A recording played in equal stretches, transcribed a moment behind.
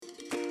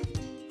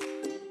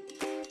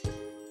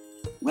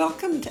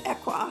Welcome to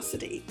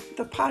Equiosity,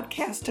 the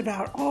podcast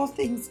about all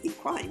things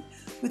equine,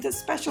 with a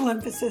special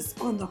emphasis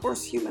on the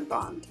horse-human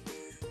bond.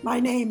 My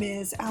name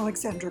is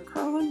Alexandra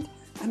Kurland.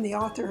 I'm the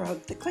author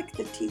of The Click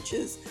That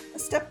Teaches, a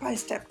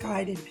step-by-step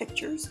guide in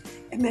pictures,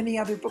 and many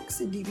other books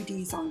and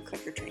DVDs on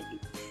clicker training.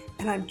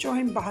 And I'm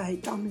joined by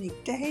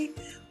Dominique Day,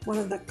 one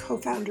of the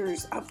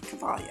co-founders of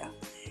Cavalia.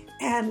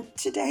 And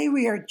today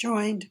we are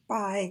joined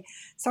by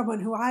someone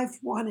who I've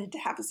wanted to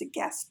have as a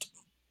guest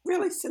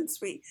really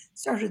since we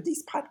started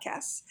these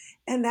podcasts,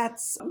 and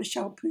that's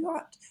Michelle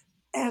Pouliot.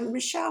 And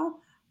Michelle,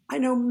 I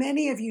know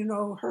many of you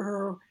know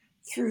her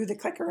through the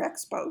Clicker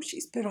Expo.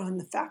 She's been on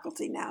the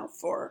faculty now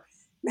for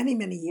many,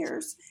 many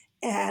years,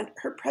 and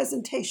her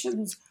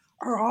presentations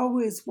are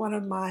always one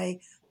of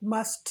my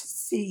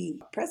must-see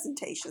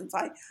presentations.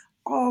 I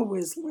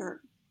always learn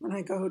when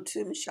I go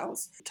to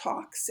Michelle's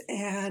talks,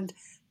 and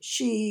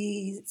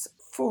she's,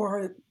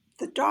 for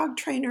the dog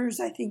trainers,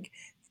 I think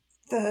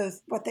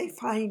what they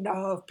find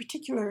of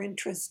particular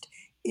interest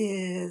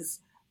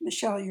is,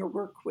 Michelle, your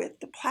work with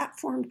the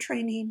platform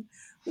training,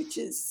 which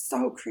is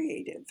so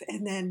creative,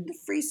 and then the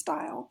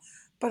freestyle.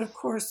 But of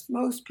course,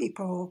 most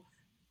people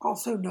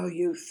also know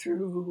you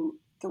through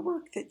the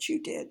work that you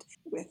did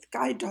with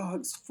guide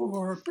dogs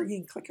for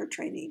bringing clicker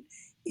training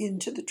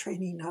into the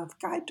training of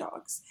guide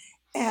dogs.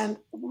 And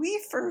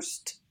we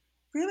first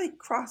really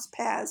crossed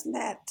paths,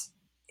 met.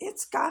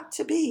 It's got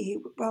to be,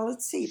 well,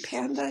 let's see,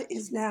 Panda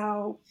is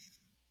now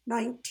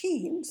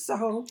 19,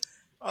 so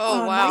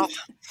wow.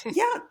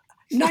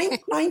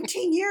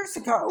 19 years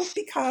ago,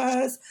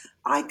 because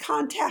I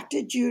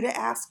contacted you to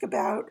ask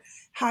about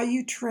how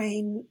you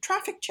train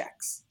traffic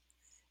checks.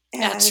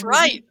 And that's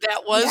right.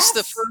 That was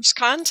the first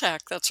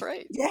contact. That's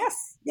right.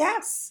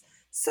 Yes.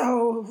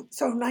 So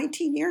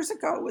 19 years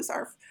ago was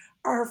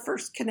our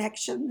first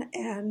connection,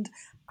 and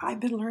I've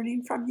been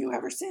learning from you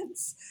ever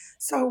since.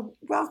 So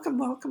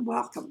welcome.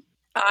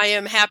 I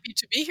am happy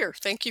to be here.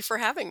 Thank you for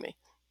having me.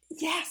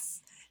 Yes.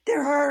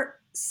 There are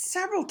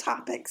several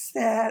topics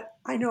that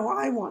I know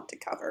I want to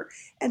cover.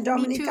 And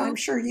Dominique, I'm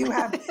sure you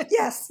have.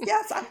 Yes.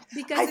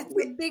 Because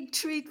it's a big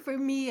treat for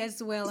me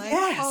as well.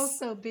 Yes. I've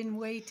also been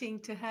waiting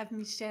to have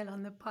Michelle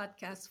on the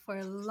podcast for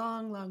a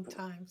long, long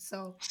time.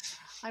 So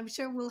I'm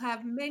sure we'll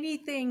have many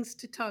things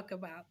to talk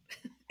about.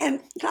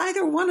 And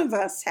neither one of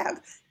us have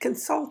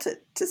consulted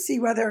to see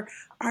whether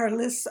our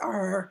lists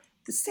are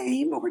the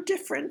same or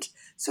different.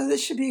 So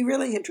this should be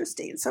really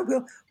interesting. So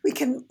we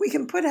can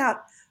put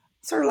out,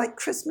 sort of like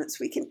Christmas,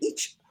 we can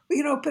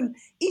open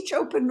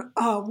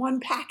one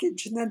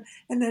package, and then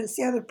it's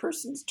the other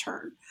person's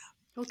turn.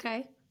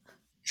 Okay.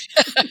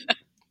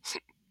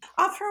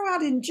 I'll throw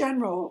out in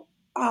general,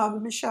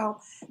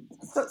 Michelle,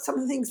 some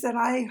of the things that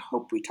I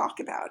hope we talk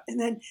about, and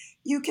then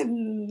you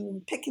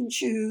can pick and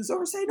choose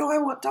or say, no, I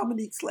want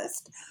Dominique's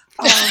list.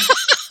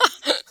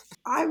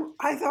 I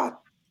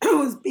thought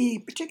would be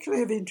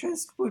particularly of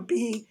interest would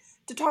be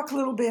to talk a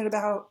little bit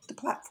about the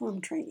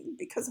platform training,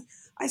 because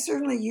I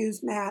certainly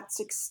use mats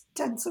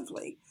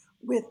extensively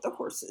with the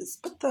horses,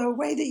 but the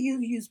way that you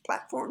use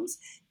platforms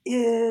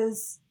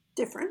is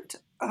different,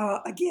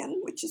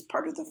 again, which is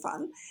part of the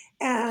fun.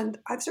 And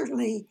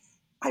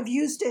I've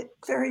used it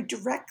very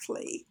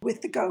directly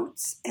with the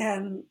goats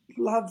and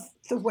love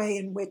the way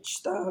in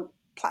which the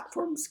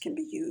platforms can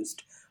be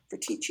used for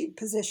teaching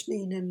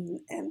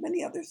positioning and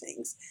many other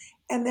things.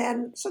 And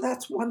then, so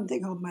that's one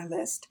thing on my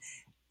list.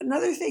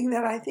 Another thing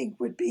that I think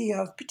would be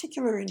of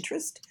particular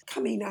interest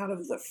coming out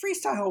of the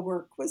freestyle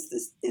work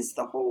is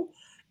the whole,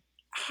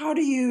 how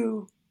do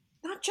you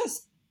not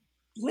just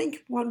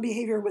link one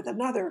behavior with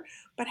another,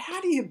 but how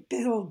do you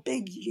build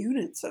big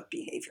units of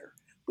behavior,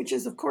 which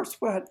is, of course,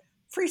 what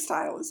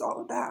freestyle is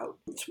all about.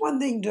 It's one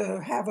thing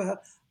to have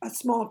a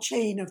small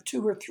chain of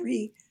 2 or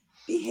 3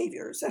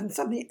 behaviors, and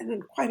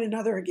then quite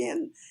another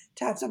again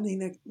to have something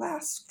that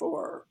lasts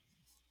for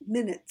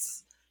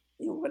minutes.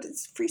 What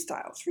is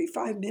freestyle?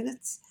 3-5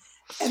 minutes.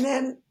 And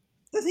then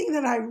the thing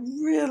that I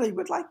really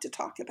would like to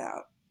talk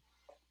about,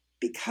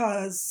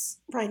 because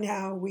right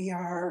now we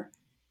are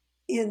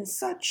in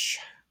such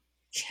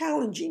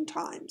challenging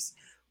times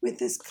with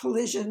this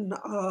collision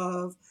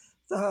of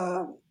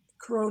the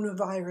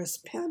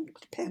coronavirus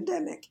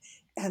pandemic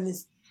and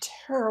this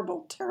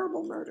terrible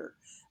murder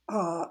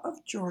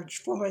of George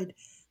Floyd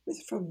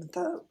with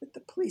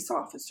the police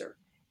officer.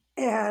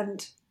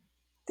 And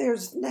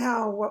there's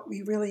now what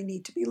we really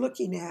need to be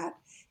looking at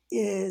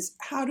is,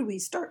 how do we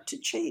start to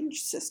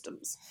change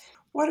systems?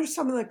 What are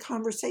some of the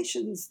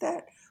conversations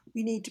that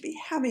we need to be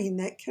having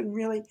that can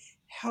really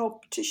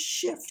help to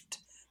shift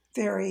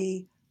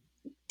very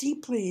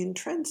deeply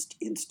entrenched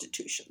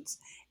institutions?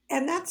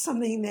 And that's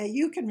something that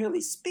you can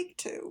really speak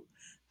to,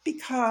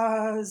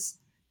 because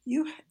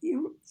you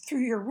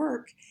through your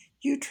work,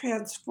 you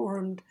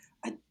transformed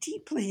a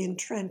deeply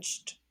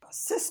entrenched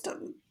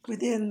system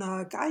within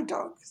the guide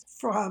dogs,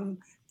 from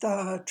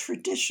the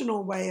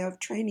traditional way of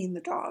training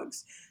the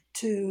dogs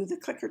to the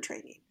clicker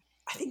training.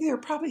 I think there are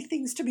probably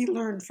things to be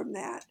learned from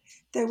that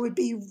would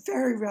be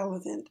very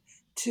relevant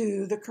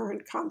to the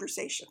current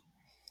conversation.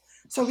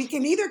 So we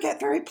can either get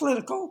very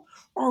political,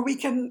 or we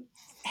can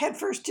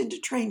headfirst into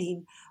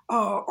training,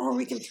 or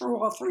we can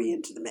throw all three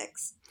into the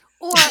mix.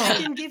 Or I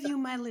can give you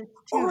my list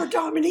too. Or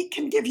Dominique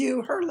can give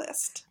you her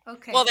list.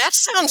 Okay. Well, that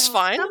sounds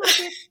fine.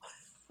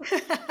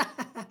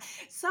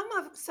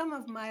 Some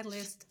of my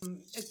list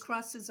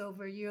crosses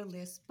over your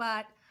list,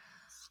 but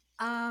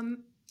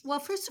well,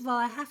 first of all,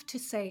 I have to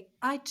say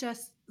I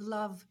just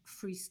love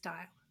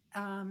freestyle,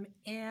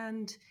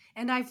 and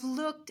I've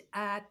looked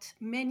at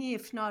many,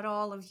 if not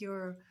all, of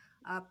your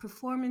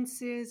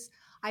performances.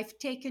 I've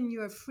taken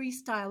your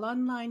freestyle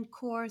online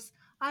course.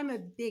 I'm a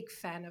big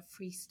fan of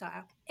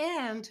freestyle,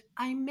 and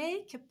I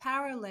make a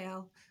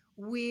parallel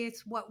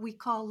with what we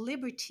call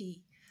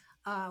liberty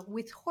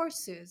with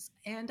horses.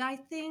 And I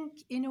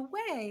think, in a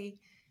way,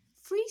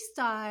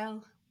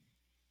 freestyle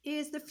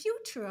is the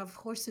future of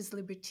horses'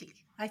 liberty,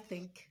 I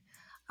think.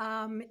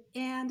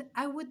 And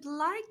I would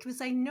like,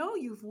 because I know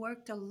you've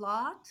worked a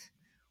lot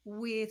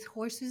with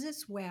horses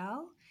as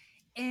well,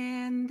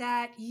 and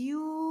that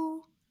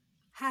you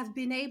have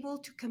been able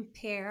to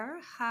compare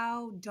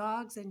how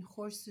dogs and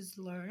horses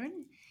learn.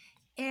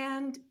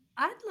 And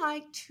I'd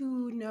like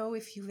to know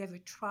if you've ever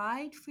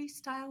tried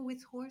freestyle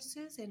with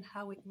horses and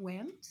how it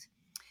went.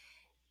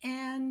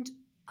 And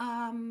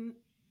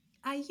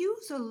I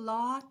use a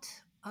lot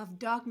of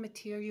dog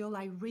material.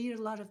 I read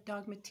a lot of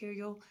dog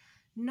material,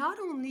 not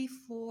only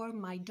for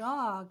my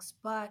dogs,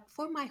 but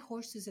for my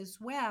horses as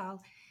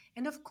well.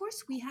 And of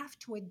course, we have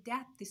to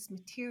adapt this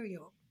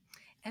material.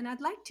 And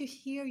I'd like to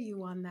hear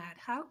you on that.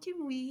 How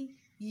can we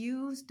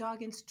use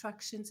dog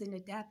instructions and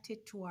adapt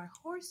it to our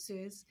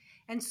horses?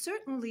 And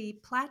certainly,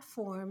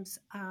 platforms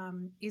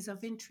is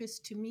of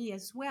interest to me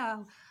as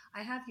well.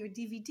 I have your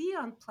DVD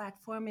on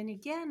platform. And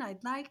again,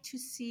 I'd like to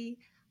see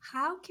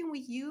how can we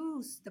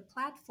use the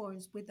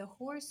platforms with the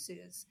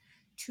horses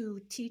to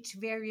teach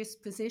various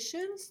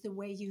positions the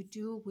way you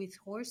do with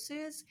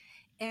horses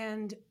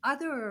and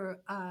other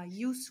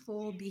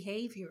useful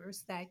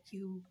behaviors that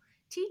you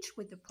teach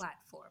with the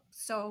platform.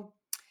 So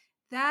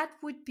that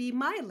would be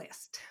my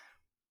list.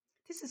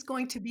 This is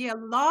going to be a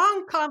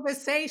long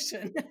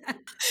conversation.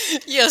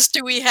 Yes,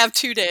 do we have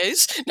 2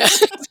 days?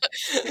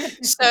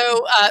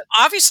 So,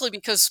 obviously,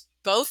 because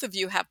both of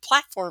you have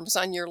platforms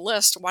on your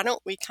list, why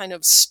don't we kind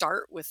of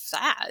start with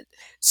that?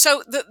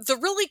 So the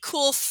really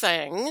cool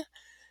thing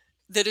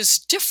that is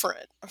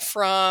different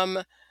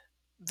from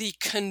the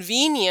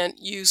convenient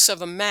use of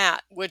a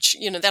mat, which,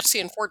 that's the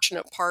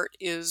unfortunate part,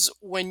 is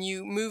when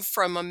you move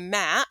from a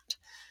mat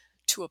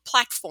to a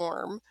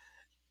platform,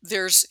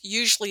 there's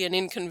usually an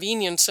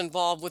inconvenience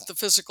involved with the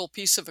physical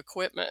piece of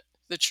equipment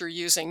that you're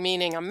using,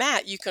 meaning a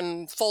mat, you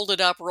can fold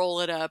it up, roll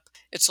it up.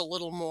 It's a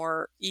little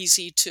more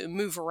easy to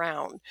move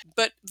around.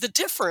 But the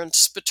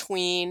difference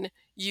between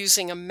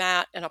using a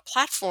mat and a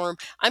platform,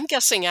 I'm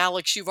guessing,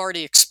 Alex, you've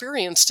already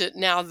experienced it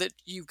now that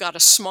you've got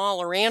a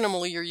smaller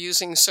animal you're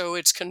using, so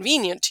it's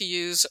convenient to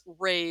use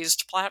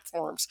raised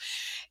platforms.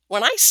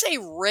 When I say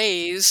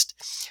raised,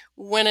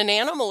 when an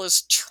animal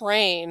is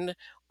trained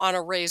on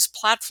a raised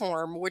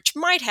platform, which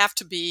might have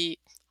to be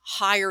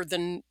higher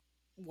than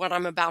what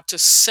I'm about to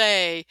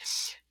say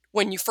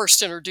when you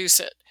first introduce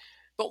it.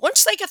 But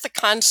once they get the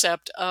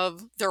concept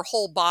of their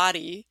whole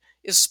body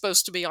is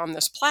supposed to be on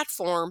this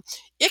platform,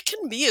 it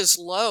can be as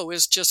low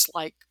as just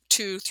like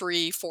 2,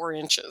 3, 4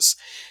 inches.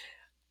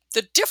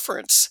 The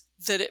difference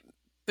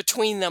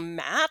between the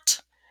mat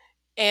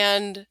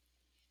and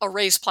a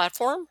raised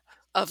platform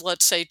of,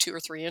 let's say, 2 or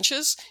 3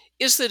 inches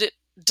is that it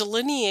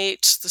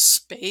delineates the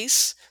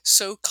space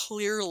so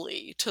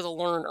clearly to the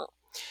learner.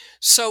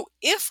 So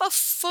if a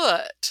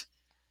foot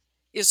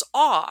is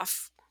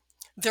off,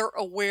 they're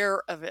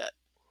aware of it.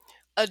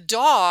 A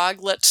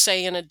dog, let's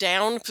say in a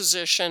down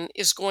position,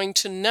 is going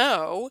to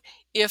know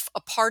if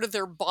a part of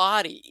their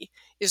body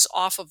is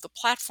off of the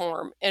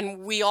platform. And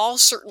we all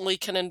certainly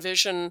can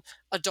envision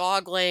a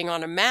dog laying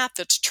on a mat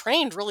that's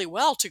trained really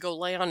well to go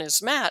lay on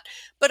his mat,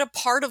 but a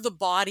part of the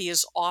body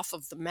is off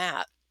of the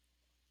mat.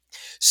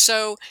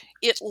 So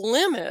it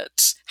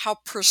limits how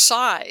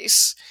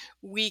precise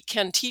we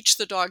can teach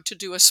the dog to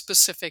do a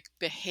specific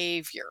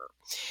behavior.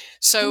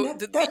 So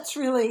that's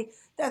really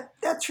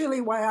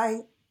why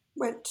I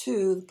went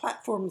to the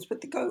platforms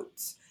with the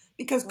goats,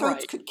 because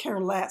goats could care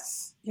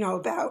less,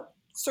 about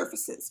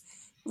surfaces.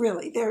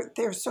 Really,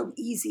 they're so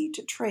easy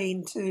to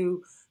train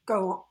to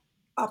go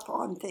up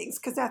on things,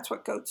 because that's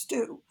what goats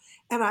do.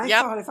 And I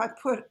thought if I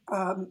put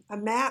a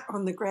mat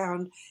on the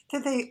ground,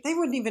 that they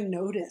wouldn't even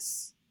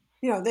notice.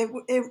 And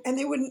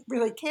they wouldn't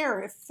really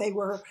care if they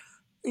were,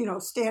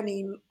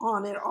 standing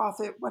on it, off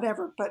it,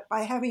 whatever. But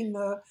by having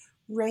the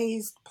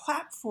raised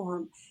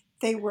platform,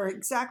 they were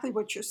exactly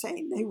what you're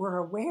saying. They were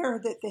aware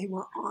that they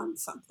were on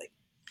something.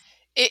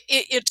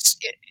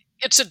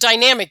 It's a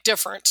dynamic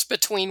difference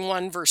between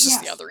one versus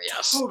the other.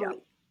 Yes,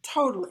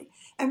 totally.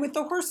 And with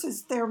the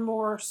horses, they're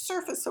more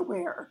surface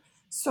aware.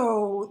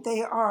 So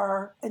they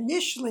are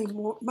initially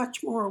much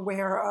more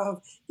aware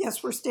of,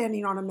 yes, we're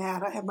standing on a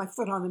mat, I have my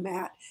foot on a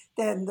mat,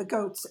 than the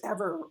goats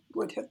ever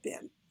would have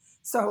been.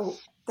 So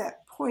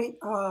that point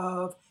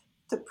of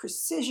the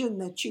precision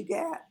that you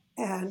get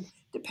and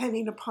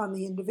depending upon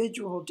the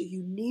individual, do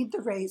you need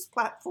the raised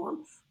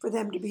platform for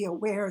them to be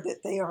aware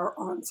that they are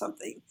on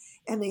something?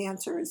 And the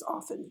answer is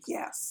often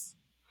yes,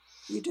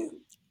 you do.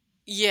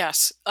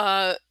 Yes.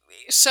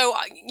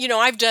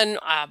 I've done,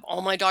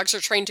 all my dogs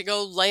are trained to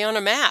go lay on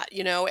a mat,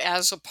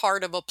 as a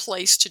part of a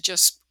place to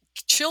just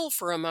chill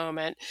for a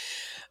moment.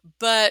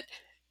 But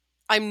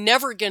I'm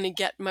never going to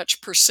get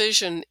much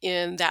precision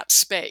in that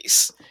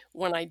space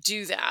when I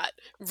do that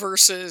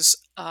versus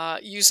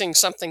using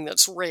something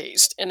that's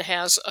raised and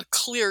has a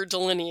clear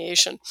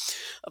delineation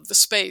of the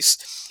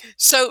space.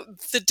 So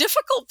the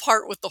difficult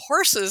part with the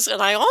horses,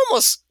 and I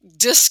almost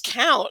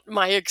discount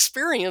my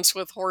experience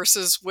with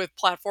horses with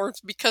platforms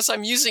because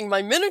I'm using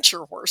my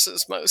miniature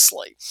horses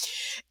mostly.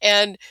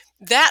 And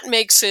that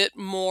makes it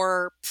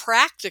more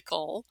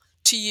practical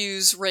to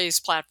use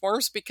raised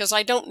platforms because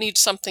I don't need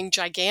something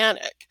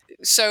gigantic.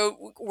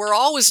 So we're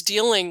always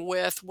dealing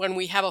with, when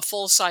we have a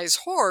full size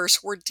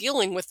horse, we're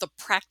dealing with the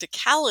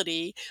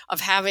practicality of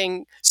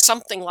having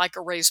something like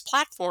a raised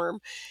platform.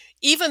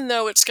 Even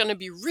though it's going to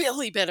be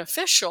really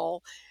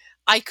beneficial,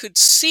 I could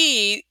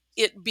see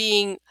it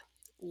being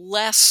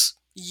less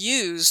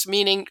used,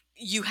 meaning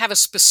you have a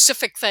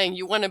specific thing.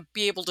 You want to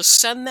be able to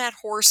send that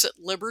horse at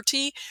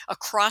liberty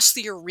across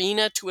the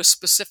arena to a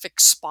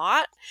specific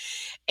spot,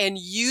 and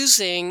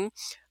using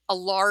a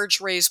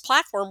large raised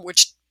platform,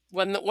 which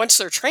once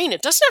they're trained,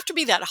 it doesn't have to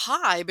be that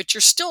high, but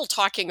you're still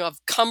talking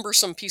of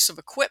cumbersome piece of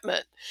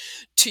equipment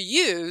to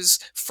use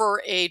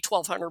for a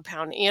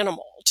 1,200-pound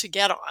animal to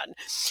get on.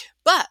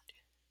 But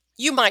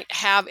you might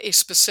have a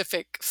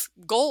specific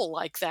goal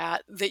like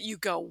that you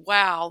go,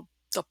 wow,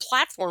 the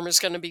platform is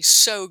going to be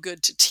so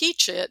good to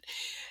teach it.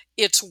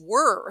 It's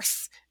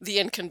worth the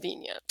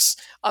inconvenience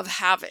of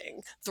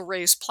having the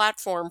raised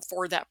platform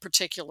for that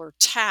particular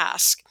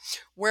task.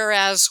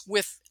 Whereas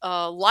with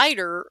a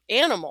lighter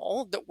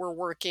animal that we're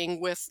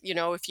working with,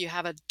 if you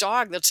have a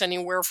dog that's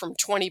anywhere from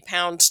 20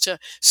 pounds to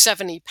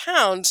 70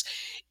 pounds,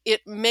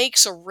 it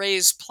makes a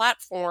raised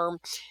platform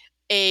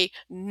a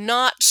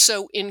not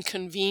so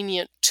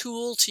inconvenient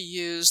tool to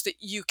use that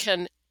you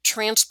can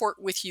transport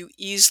with you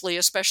easily,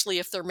 especially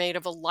if they're made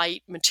of a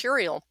light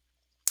material,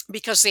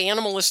 because the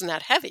animal isn't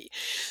that heavy.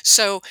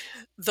 So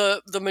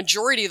the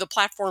majority of the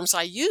platforms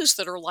I use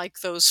that are like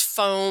those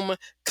foam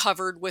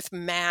covered with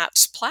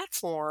mats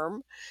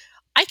platform,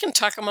 I can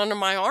tuck them under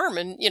my arm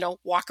and,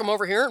 walk them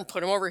over here and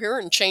put them over here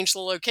and change the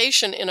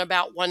location in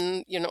about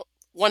 1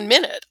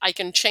 minute. I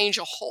can change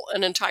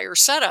an entire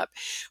setup.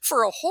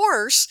 For a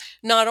horse,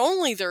 not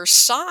only their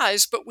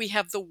size, but we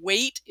have the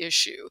weight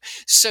issue.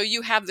 So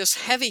you have this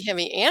heavy,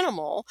 heavy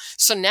animal.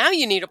 So now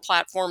you need a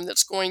platform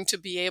that's going to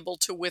be able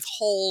to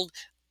withhold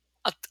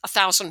a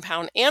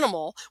 1,000-pound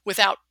animal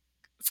without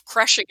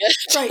crushing it.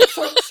 Right.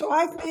 So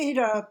I've made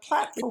a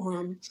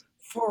platform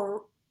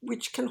for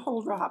which can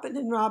hold Robin,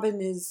 and Robin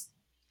is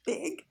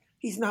big.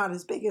 He's not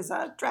as big as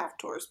a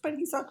draft horse, but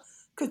he's a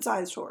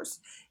good-sized horse.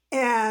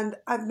 And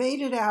I've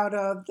made it out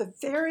of the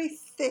very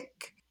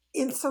thick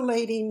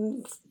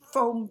insulating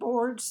foam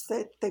boards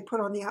that they put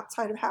on the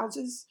outside of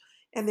houses,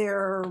 and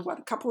they're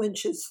a couple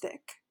inches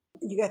thick.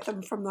 You get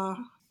them from the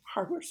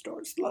hardware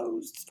stores,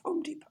 Lowe's,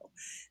 Home Depot.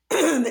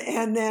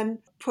 And then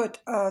put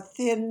a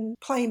thin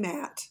play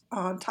mat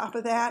on top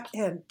of that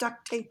and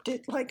duct taped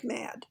it like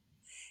mad.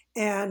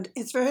 And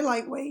it's very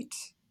lightweight.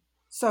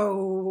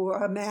 So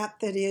a mat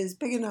that is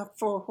big enough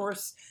for a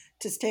horse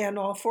to stand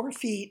all 4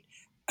 feet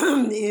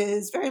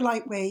is very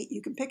lightweight.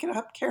 You can pick it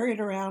up, carry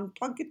it around,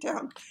 plunk it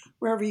down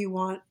wherever you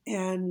want,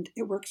 and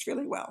it works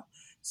really well.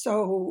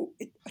 So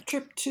a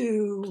trip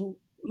to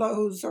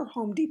Lowe's or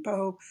Home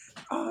Depot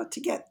to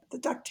get the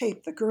duct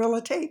tape, the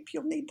Gorilla Tape,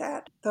 you'll need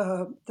that,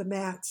 the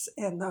mats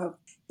and the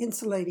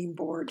insulating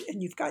board,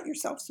 and you've got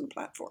yourself some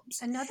platforms.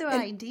 Another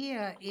And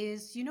idea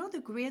is,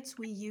 the grids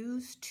we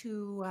use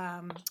to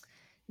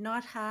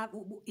not have,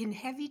 in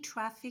heavy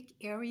traffic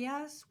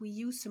areas, we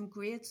use some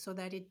grids so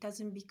that it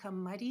doesn't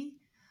become muddy.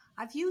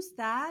 I've used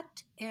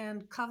that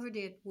and covered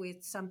it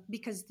with some,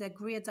 because the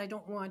grids, I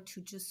don't want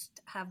to just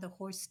have the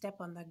horse step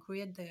on the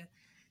grid.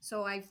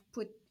 So I've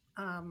put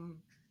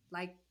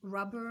like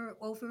rubber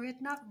over it.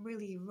 Not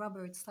really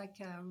rubber, it's like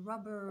a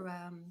rubber.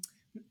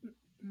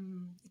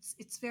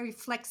 It's very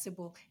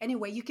flexible.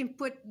 Anyway, you can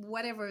put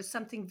whatever,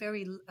 something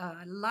very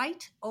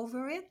light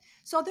over it.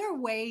 So there are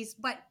ways,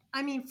 but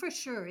I mean, for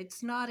sure,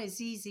 it's not as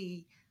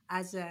easy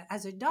as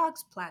a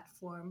dog's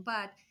platform.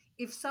 But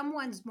if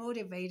someone's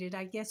motivated,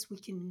 I guess we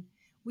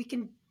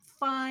can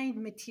find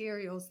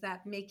materials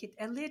that make it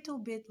a little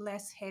bit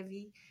less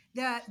heavy.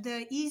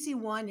 The easy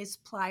one is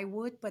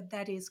plywood, but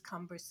that is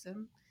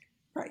cumbersome.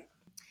 right.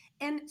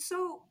 And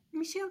so,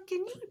 Michelle, can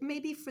you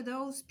maybe, for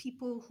those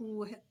people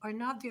who are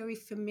not very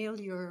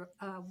familiar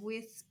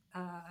with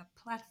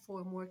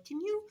platform work, can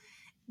you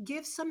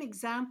give some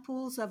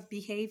examples of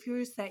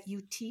behaviors that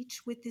you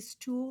teach with this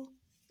tool?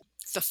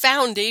 The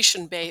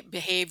foundation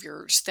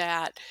behaviors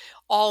that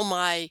all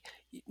my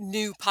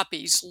new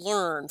puppies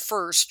learn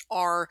first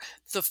are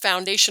the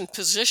foundation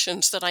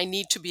positions that I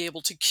need to be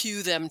able to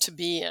cue them to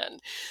be in.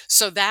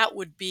 So that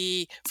would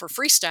be for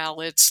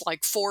freestyle, it's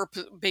like four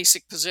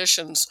basic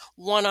positions,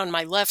 one on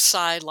my left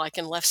side, like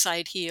in left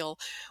side heel,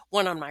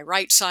 one on my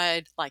right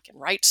side, like in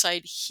right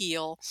side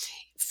heel,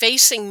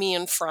 facing me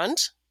in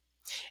front,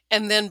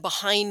 and then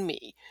behind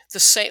me, the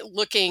same,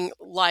 looking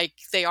like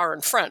they are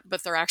in front,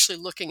 but they're actually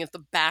looking at the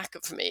back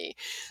of me.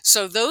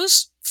 So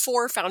those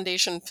four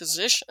foundation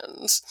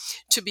positions,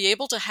 to be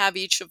able to have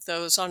each of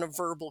those on a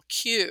verbal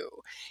cue,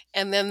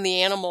 and then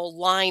the animal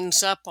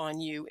lines up on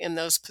you in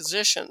those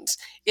positions,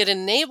 it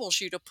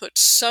enables you to put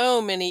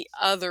so many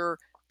other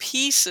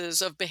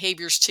pieces of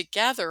behaviors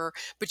together,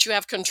 but you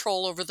have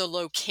control over the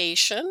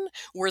location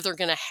where they're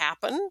going to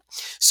happen.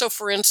 So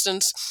for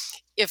instance,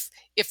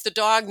 if the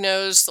dog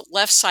knows the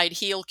left side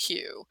heel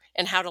cue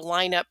and how to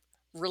line up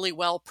really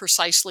well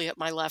precisely at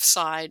my left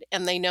side,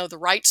 and they know the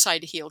right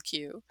side heel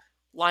cue,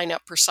 line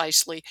up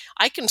precisely,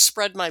 I can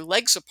spread my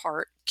legs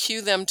apart,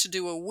 cue them to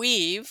do a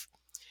weave,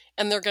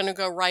 and they're going to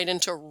go right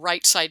into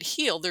right side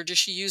heel. They're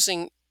just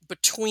using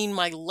between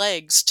my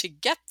legs to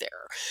get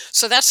there.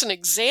 So that's an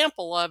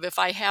example of, if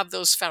I have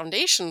those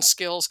foundation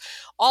skills,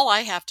 all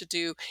I have to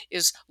do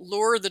is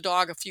lure the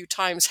dog a few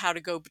times how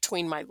to go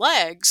between my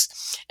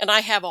legs, and I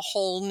have a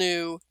whole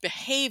new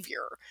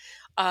behavior.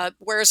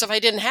 Whereas if I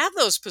didn't have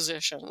those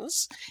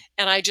positions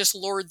and I just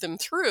lured them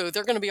through,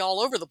 they're going to be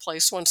all over the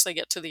place once they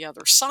get to the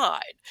other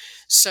side.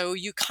 So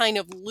you kind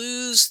of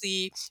lose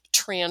the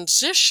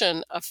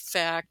transition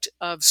effect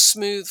of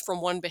smooth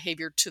from one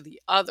behavior to the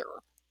other.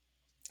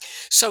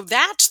 So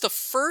that's the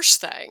first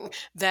thing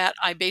that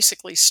I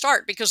basically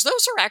start, because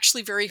those are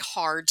actually very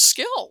hard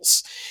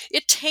skills.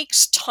 It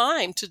takes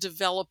time to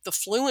develop the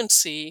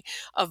fluency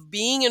of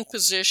being in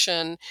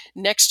position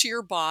next to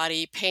your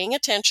body, paying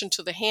attention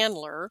to the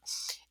handler,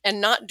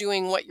 and not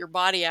doing what your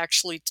body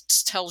actually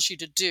tells you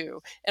to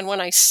do. And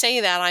when I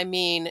say that, I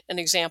mean, an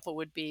example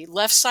would be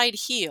left side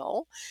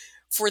heel.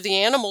 For the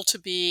animal to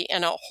be,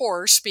 and a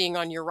horse being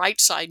on your right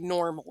side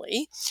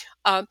normally,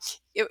 um,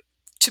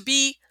 to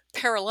be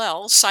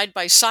parallel, side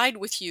by side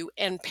with you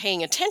and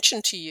paying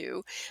attention to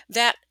you,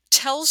 that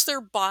tells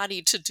their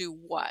body to do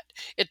what?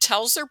 It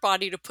tells their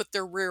body to put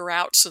their rear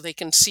out so they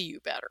can see you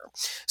better.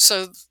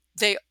 So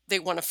they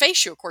want to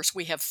face you. Of course,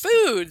 we have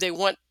food. They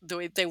want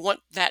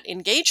that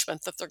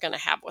engagement that they're going to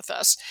have with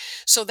us.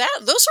 So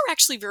those are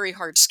actually very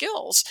hard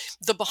skills.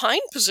 The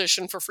behind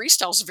position for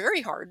freestyle is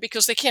very hard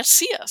because they can't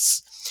see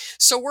us.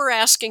 So we're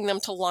asking them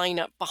to line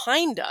up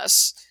behind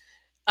us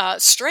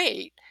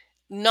straight,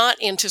 not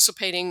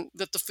anticipating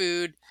that the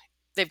food,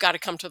 they've got to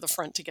come to the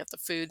front to get the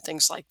food,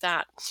 things like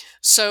that.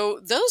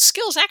 So those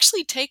skills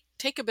actually take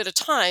a bit of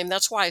time.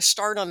 That's why I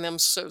start on them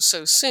so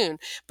soon.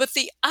 But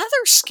the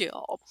other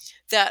skill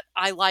that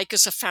I like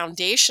as a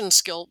foundation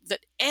skill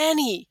that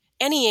any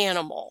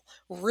animal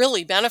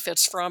really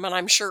benefits from, and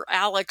I'm sure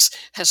Alex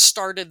has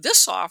started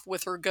this off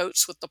with her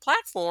goats with the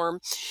platform,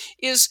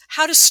 is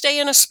how to stay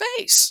in a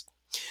space.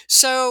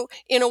 So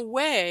in a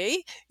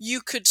way,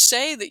 you could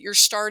say that you're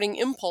starting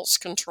impulse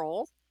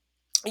control.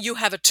 You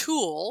have a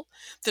tool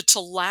that's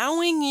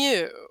allowing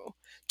you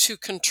to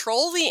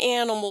control the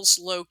animal's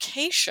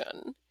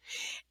location,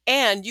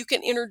 and you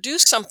can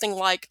introduce something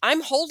like,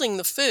 I'm holding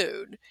the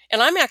food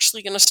and I'm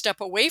actually going to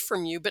step away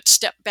from you, but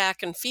step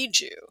back and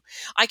feed you.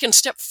 I can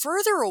step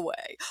further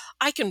away.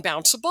 I can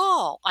bounce a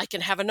ball. I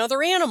can have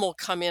another animal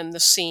come in the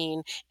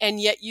scene,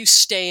 and yet you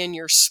stay in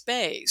your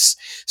space.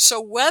 So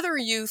whether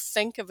you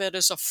think of it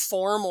as a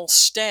formal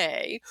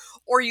stay,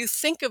 or you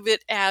think of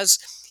it as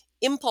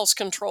impulse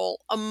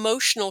control,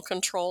 emotional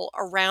control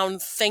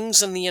around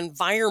things in the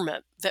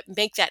environment that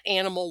make that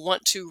animal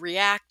want to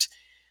react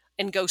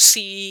and go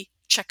see,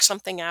 check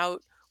something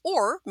out,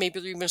 or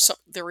maybe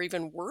they're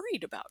even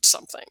worried about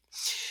something.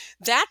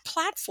 That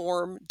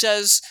platform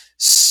does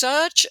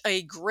such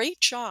a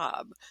great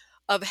job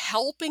of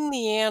helping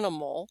the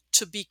animal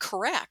to be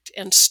correct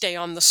and stay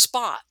on the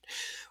spot.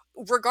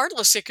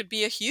 Regardless, it could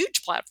be a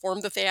huge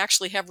platform that they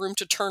actually have room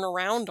to turn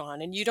around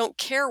on, and you don't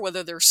care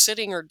whether they're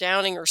sitting or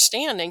downing or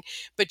standing,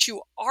 but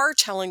you are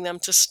telling them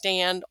to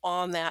stand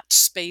on that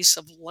space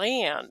of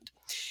land.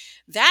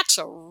 That's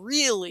a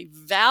really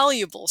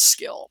valuable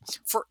skill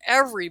for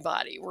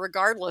everybody,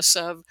 regardless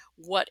of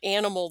what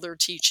animal they're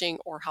teaching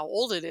or how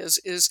old it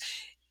is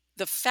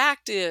the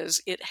fact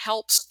is it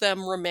helps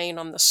them remain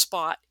on the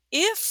spot.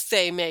 If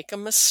they make a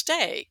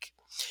mistake,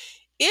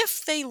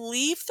 if they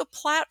leave the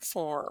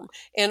platform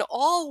and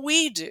all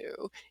we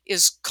do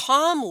is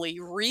calmly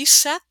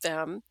reset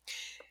them,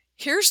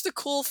 here's the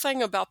cool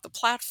thing about the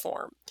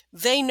platform.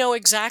 They know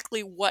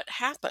exactly what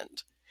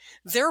happened.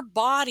 Their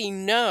body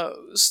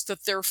knows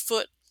that their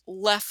foot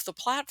left the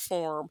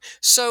platform,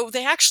 so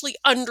they actually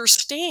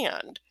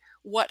understand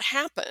what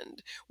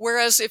happened.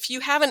 Whereas if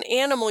you have an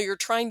animal, you're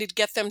trying to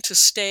get them to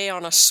stay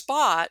on a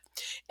spot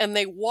and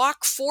they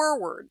walk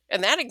forward,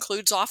 and that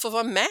includes off of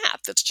a mat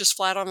that's just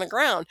flat on the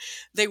ground.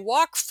 They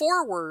walk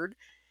forward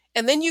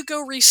and then you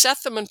go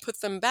reset them and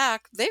put them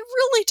back. They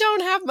really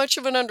don't have much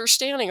of an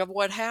understanding of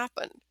what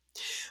happened.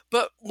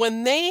 But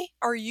when they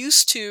are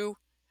used to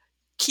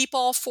keep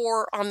all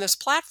four on this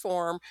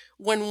platform,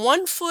 when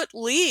one foot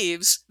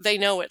leaves, they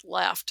know it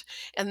left.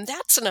 And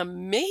that's an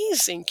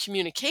amazing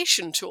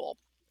communication tool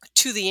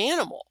to the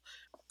animal.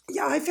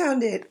 Yeah, I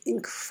found it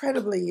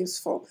incredibly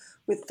useful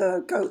with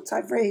the goats.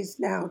 I've raised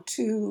now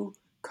 2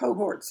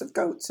 cohorts of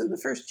goats. In the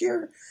first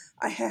year,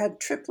 I had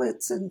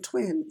triplets and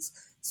twins.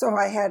 So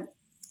I had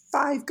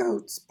 5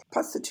 goats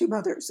plus the 2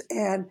 mothers.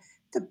 And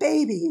the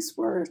babies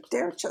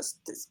they're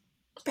just this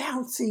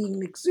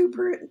bouncing,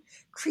 exuberant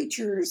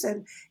creatures.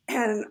 And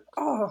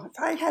oh, if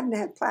I hadn't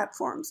had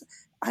platforms,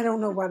 I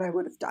don't know what I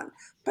would have done.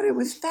 But it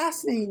was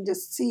fascinating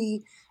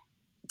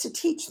to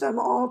teach them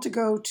all to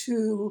go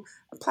to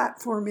a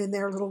platform in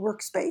their little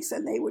workspace,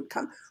 and they would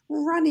come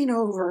running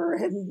over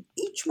and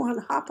each one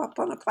hop up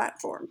on a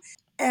platform.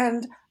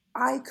 And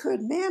I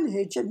could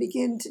manage and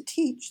begin to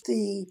teach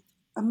the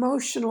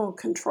emotional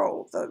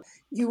control.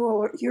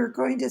 You're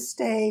going to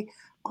stay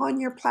on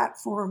your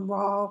platform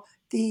while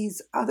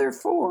these other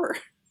 4,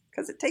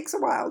 because it takes a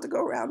while to go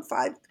around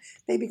 5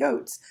 baby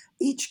goats,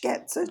 each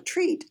gets a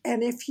treat.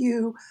 And if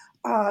you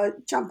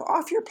jump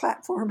off your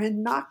platform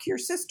and knock your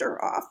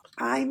sister off,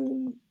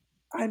 I'm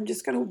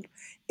just going to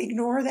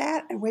ignore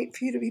that and wait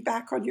for you to be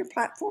back on your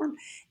platform.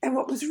 And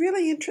what was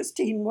really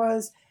interesting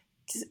was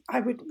I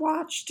would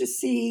watch to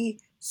see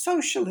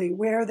socially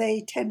where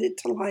they tended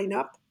to line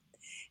up.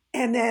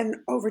 And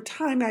then over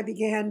time, I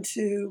began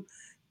to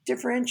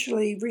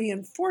differentially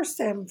reinforce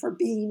them for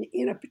being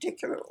in a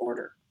particular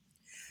order.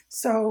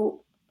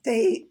 So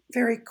they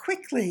very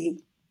quickly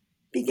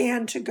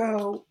began to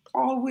go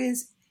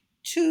always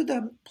to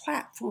the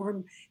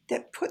platform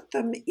that put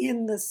them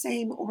in the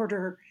same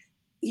order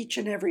each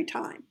and every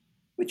time,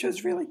 which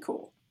was really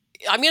cool.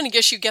 I'm going to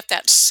guess you get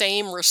that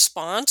same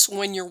response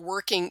when you're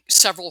working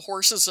several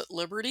horses at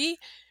liberty.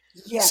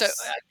 So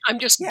Yes. I'm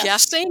just Yes.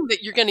 guessing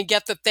that you're going to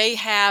get that they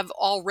have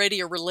already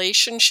a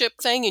relationship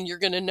thing, and you're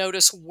going to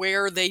notice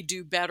where they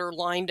do better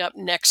lined up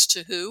next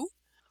to who.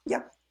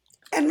 Yep.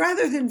 And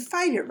rather than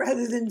fight it,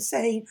 rather than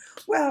saying,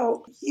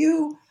 well,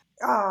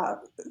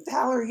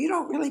 Valerie, you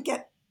don't really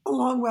get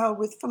along well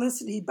with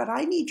Felicity, but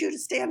I need you to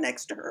stand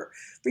next to her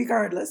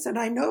regardless. And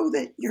I know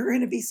that you're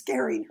going to be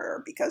scaring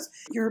her because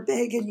you're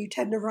big and you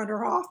tend to run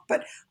her off,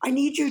 but I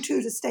need you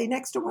two to stay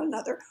next to one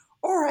another.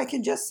 Or I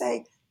can just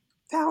say,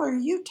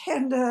 Valerie, you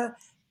tend to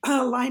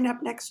line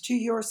up next to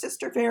your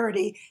sister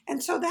Verity,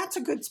 and so that's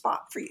a good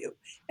spot for you.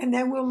 And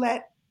then we'll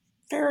let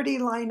Verity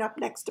line up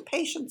next to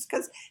Patience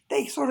because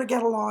they sort of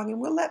get along, and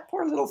we'll let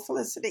poor little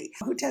Felicity,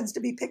 who tends to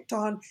be picked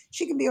on,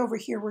 she can be over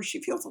here where she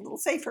feels a little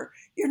safer.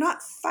 You're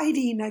not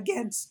fighting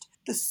against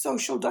the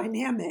social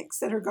dynamics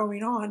that are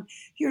going on.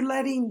 You're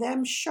letting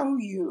them show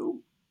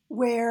you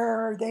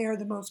where they are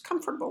the most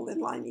comfortable in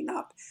lining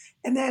up.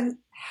 And then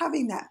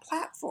having that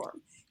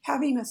platform,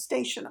 having a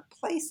station, a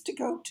place to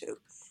go to,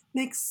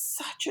 makes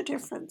such a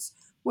difference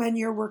when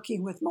you're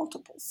working with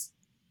multiples.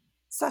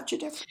 Such a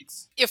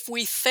difference. If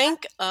we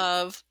think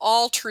of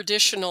all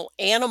traditional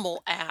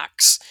animal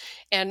acts,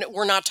 and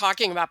we're not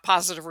talking about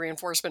positive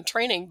reinforcement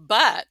training,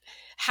 but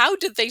how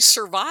did they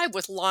survive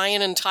with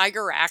lion and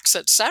tiger acts,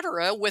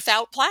 etc.,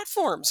 without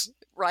platforms?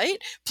 Right?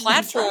 That's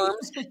right.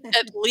 Platforms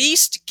at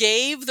least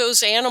gave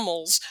those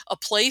animals a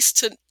place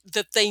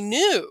that they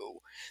knew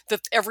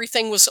that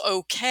everything was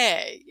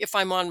okay if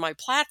I'm on my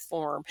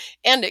platform.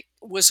 And it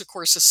was, of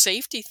course, a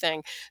safety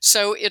thing.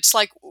 So it's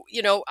like,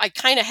 I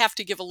kind of have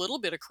to give a little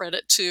bit of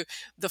credit to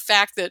the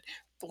fact that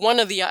one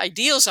of the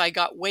ideas I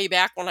got way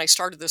back when I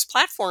started this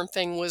platform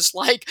thing was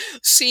like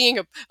seeing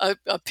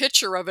a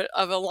picture of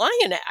a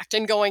lion act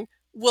and going,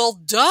 well,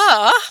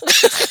 duh.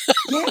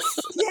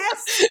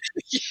 Yes.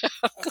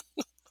 Yeah.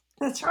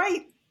 That's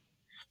right.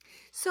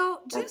 So,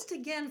 just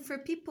again, for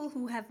people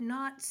who have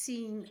not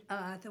seen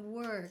the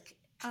work,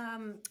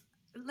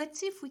 let's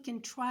see if we can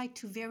try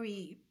to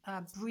very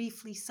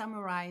briefly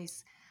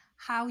summarize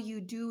how you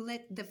do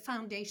the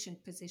foundation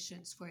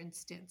positions, for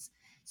instance.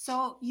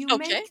 So you Okay.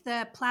 make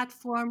the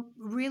platform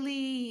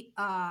really,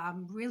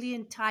 really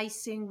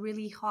enticing,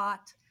 really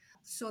hot,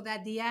 so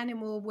that the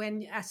animal,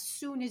 as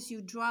soon as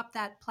you drop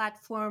that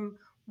platform,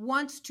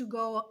 wants to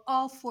go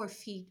all 4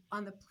 feet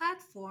on the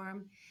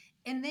platform.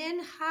 And then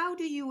how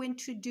do you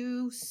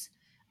introduce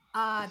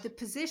the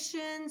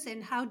positions,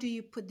 and how do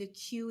you put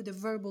the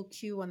verbal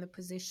cue on the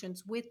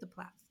positions with the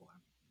platform?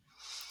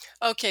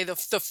 Okay, the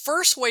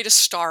first way to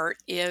start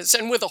is,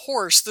 and with a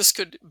horse, this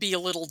could be a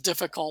little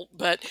difficult,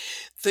 but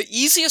the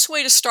easiest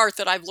way to start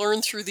that I've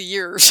learned through the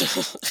years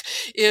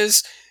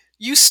is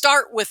you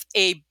start with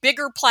a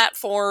bigger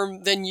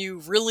platform than you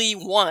really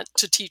want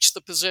to teach the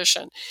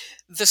position.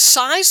 The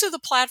size of the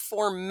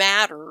platform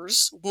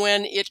matters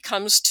when it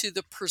comes to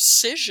the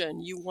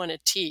precision you want to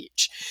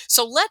teach.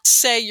 So let's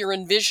say you're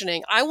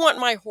envisioning, I want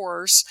my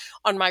horse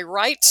on my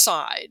right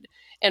side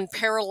and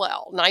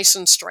parallel, nice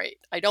and straight.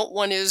 I don't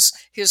want his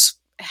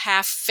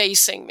half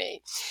facing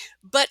me.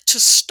 But to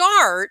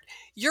start,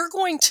 you're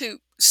going to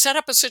set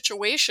up a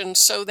situation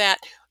so that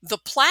the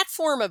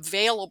platform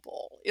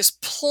available is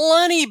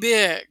plenty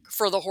big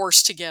for the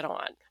horse to get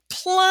on.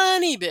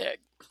 Plenty big.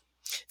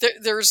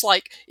 There's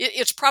like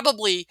it's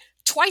probably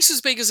twice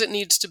as big as it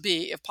needs to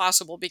be if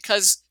possible,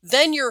 because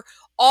then you're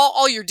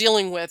all you're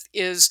dealing with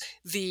is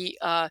the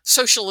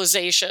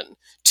socialization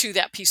to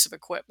that piece of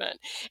equipment.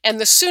 And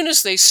the soon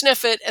as they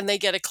sniff it and they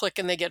get a click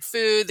and they get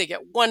food, they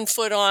get 1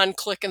 foot on,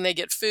 click and they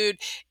get food,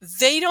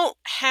 they don't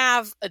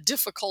have a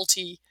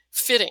difficulty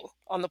fitting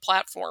on the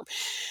platform.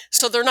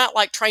 So they're not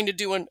like trying to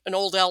do an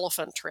old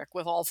elephant trick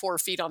with all 4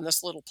 feet on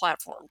this little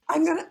platform.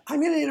 I'm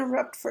gonna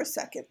interrupt for a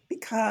second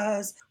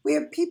because we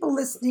have people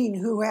listening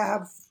who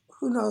have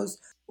who knows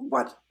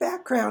what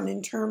background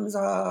in terms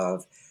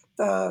of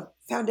the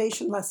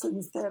foundation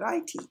lessons that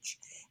I teach.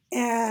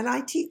 And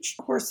I teach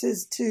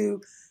horses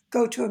to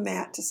go to a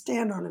mat, to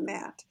stand on a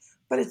mat,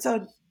 but it's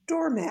a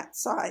doormat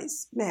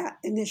size mat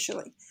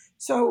initially.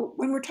 So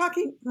when I'm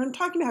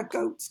talking about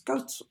goats,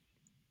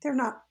 they're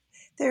not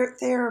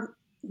they're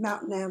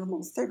mountain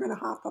animals. They're going to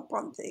hop up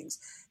on things.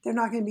 They're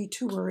not going to be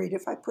too worried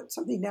if I put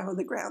something down on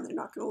the ground. They're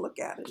not going to look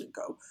at it and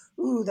go,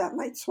 "Ooh, that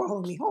might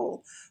swallow me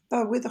whole."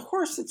 But with a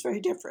horse, it's very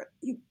different.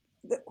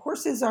 The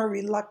horses are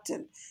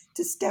reluctant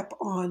to step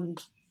on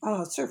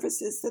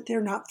surfaces that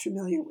they're not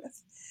familiar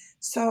with.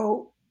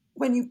 So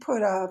when you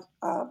put a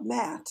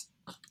mat,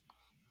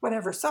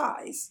 whatever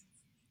size,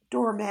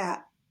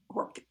 doormat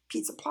or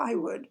piece of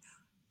plywood,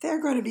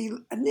 they're going to be,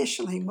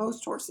 initially,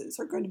 most horses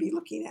are going to be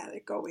looking at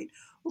it going,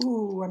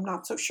 "Ooh, I'm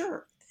not so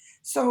sure."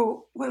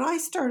 So when I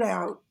start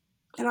out,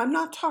 and I'm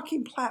not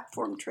talking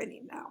platform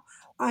training now,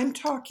 I'm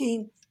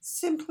talking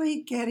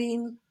simply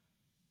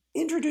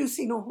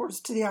introducing a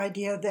horse to the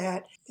idea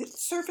that the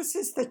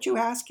surfaces that you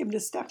ask him to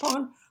step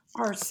on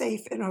are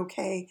safe and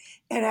okay.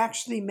 And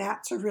actually,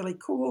 mats are really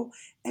cool,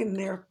 and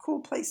they're cool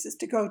places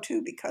to go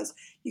to because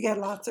you get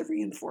lots of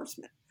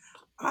reinforcement.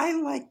 I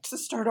like to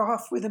start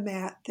off with a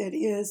mat that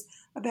is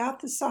about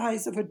the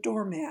size of a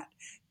doormat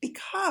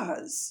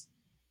because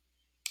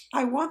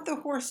I want the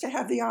horse to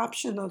have the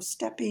option of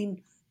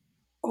stepping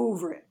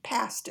over it,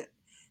 past it.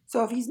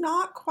 So if he's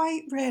not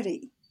quite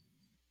ready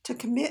to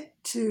commit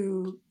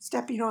to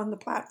stepping on the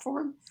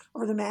platform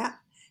or the mat,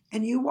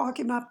 and you walk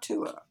him up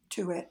to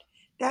it,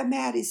 that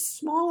mat is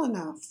small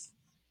enough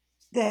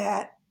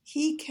that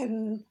he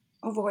can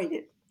avoid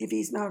it if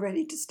he's not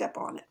ready to step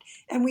on it.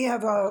 And we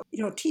have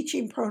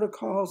teaching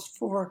protocols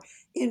for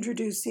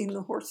introducing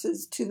the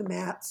horses to the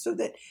mat so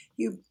that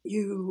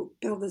you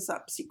build this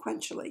up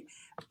sequentially.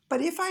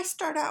 But if I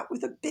start out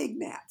with a big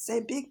mat, say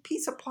a big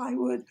piece of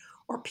plywood,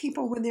 or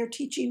people when they're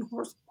teaching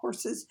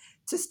horses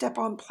to step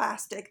on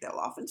plastic, they'll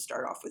often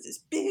start off with this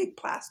big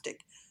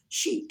plastic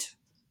sheet,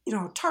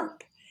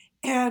 tarp.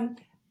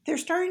 And they're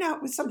starting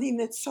out with something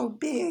that's so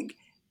big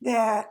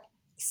that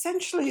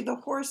essentially the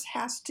horse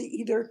has to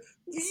either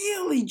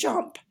really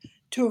jump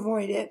to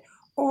avoid it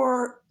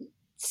or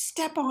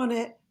step on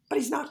it, but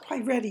he's not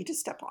quite ready to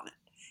step on it.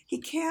 He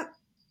can't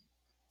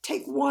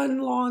take one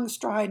long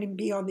stride and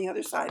be on the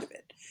other side of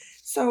it.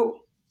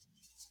 So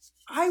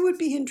I would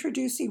be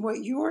introducing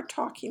what you're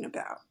talking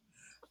about,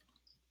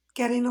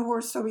 getting the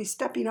horse so he's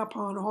stepping up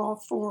on all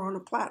four on a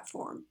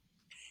platform.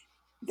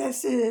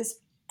 This is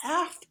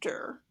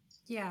after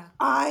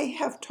I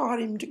have taught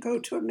him to go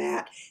to a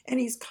mat, and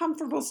he's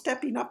comfortable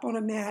stepping up on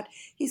a mat.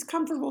 He's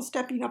comfortable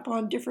stepping up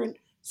on different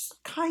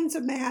kinds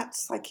of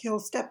mats, like he'll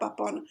step up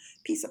on a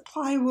piece of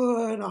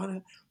plywood, on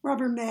a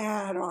rubber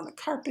mat, on a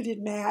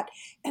carpeted mat.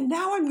 And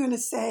now I'm going to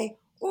say,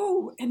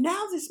 "Oh, and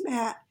now this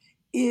mat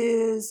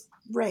is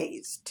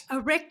raised." A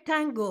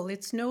rectangle.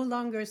 It's no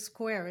longer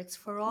square. It's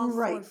for all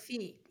 4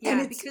 feet. Yeah,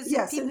 and because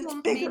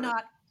people may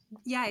not.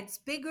 Yeah, it's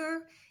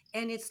bigger,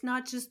 and it's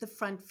not just the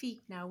front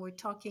feet. Now we're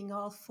talking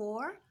all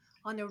four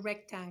on a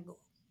rectangle.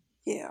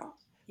 Yeah.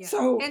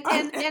 So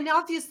and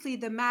obviously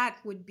the mat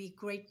would be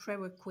great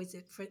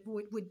prerequisite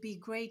would be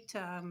great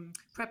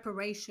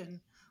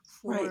preparation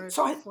for. Right.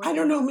 So I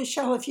don't know,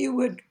 Michelle, if you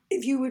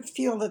would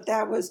feel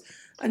that was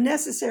a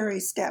necessary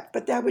step,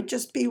 but that would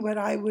just be what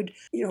I would,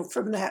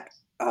 from that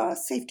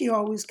safety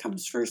always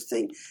comes first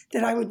thing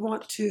that I would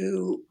want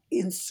to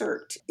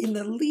insert in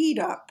the lead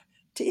up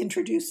to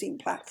introducing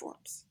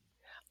platforms.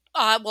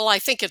 Well, I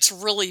think it's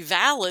really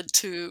valid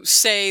to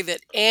say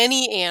that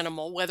any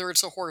animal, whether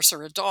it's a horse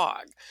or a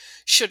dog,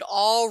 should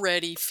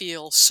already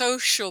feel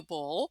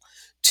sociable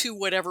to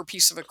whatever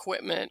piece of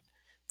equipment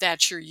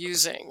that you're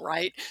using,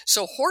 right?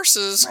 So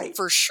horses,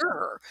 for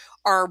sure,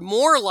 are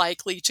more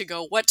likely to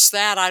go, "What's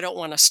that? I don't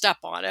want to step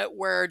on it,"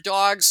 where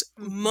dogs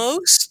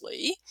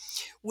mostly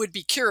would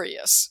be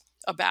curious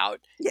about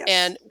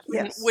and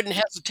wouldn't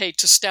hesitate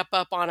to step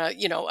up on a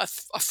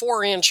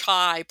 4-inch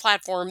high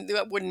platform.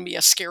 That wouldn't be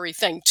a scary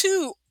thing.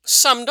 To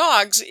some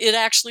dogs, it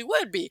actually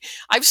would be.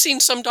 I've seen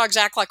some dogs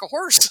act like a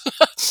horse,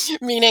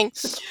 meaning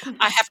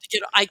I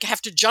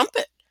have to jump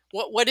it.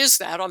 What is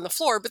that on the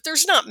floor? But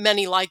there's not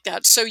many like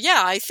that. So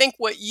yeah, I think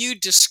what you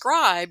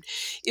described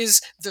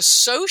is the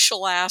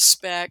social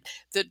aspect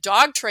that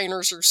dog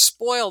trainers are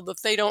spoiled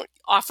that they don't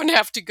often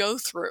have to go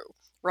through.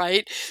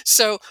 right?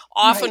 So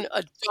often Right.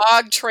 a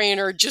dog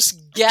trainer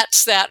just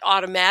gets that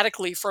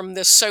automatically from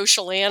this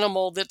social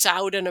animal that's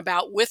out and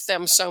about with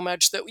them so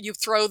much that you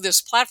throw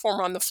this platform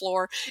on the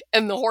floor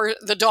and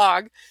the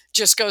dog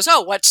just goes,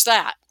 "Oh, what's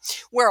that?"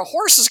 Where a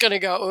horse is going to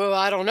go, "Oh,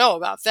 I don't know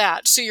about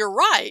that." So you're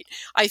right.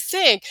 I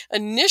think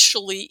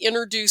initially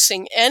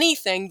introducing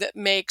anything that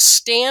makes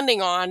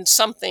standing on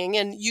something,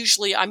 and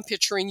usually I'm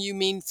picturing you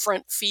mean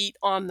front feet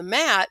on the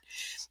mat,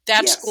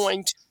 that's Yes.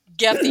 going to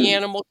get the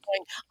animal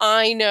going.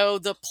 I know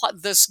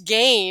this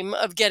game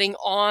of getting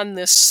on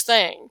this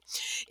thing.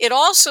 It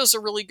also is a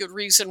really good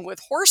reason with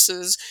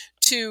horses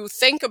to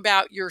think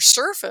about your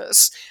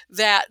surface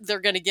that they're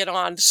going to get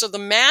on. So the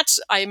mats,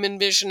 I'm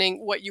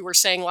envisioning what you were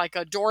saying, like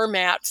a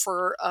doormat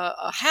for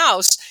a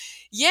house.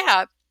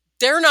 Yeah,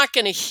 they're not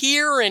going to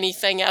hear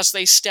anything as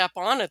they step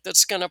on it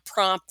that's going to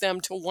prompt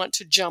them to want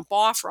to jump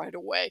off right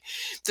away.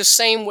 The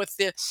same with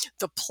the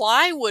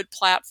plywood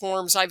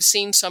platforms I've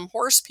seen some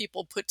horse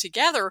people put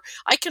together.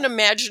 I can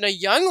imagine a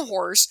young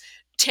horse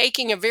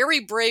taking a very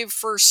brave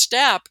first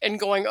step and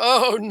going,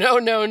 "Oh, no,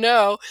 no,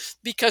 no,"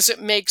 because it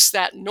makes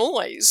that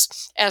noise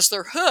as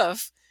their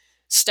hoof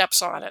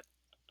steps on it.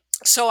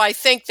 So I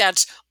think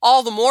that's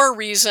all the more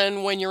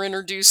reason when you're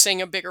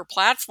introducing a bigger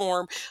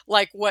platform,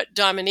 like what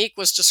Dominique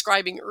was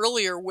describing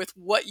earlier with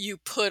what you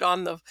put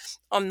on the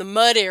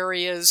mud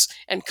areas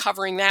and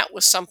covering that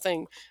with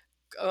something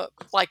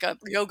like a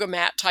yoga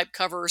mat type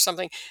cover or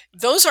something.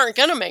 Those aren't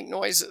going to make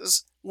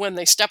noises when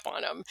they step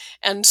on them,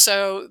 and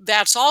so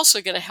that's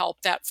also going to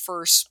help that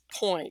first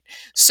point.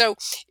 So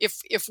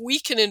if we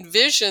can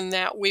envision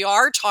that we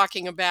are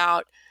talking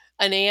about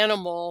an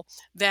animal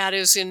that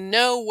is in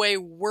no way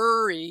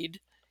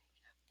worried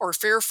or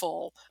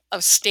fearful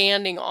of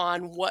standing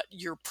on what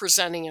you're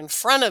presenting in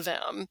front of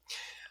them,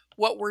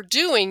 what we're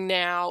doing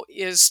now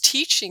is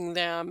teaching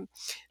them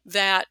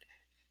that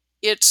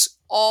it's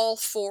all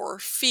 4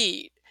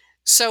 feet.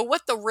 So,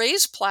 what the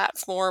raise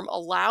platform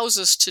allows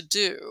us to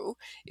do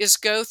is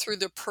go through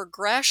the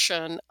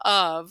progression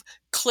of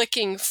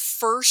clicking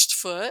first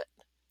foot,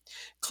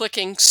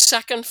 clicking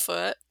second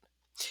foot,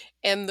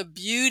 and the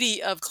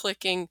beauty of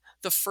clicking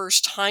the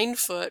first hind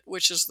foot,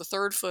 which is the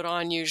third foot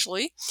on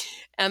usually,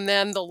 and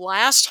then the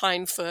last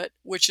hind foot,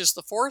 which is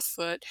the fourth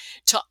foot,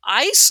 to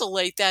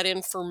isolate that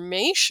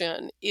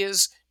information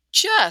is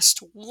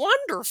just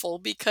wonderful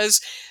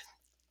because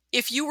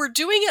if you were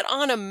doing it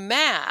on a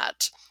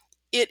mat,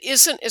 it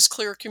isn't as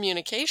clear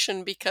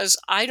communication because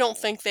I don't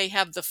think they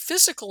have the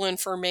physical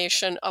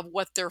information of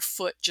what their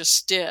foot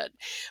just did.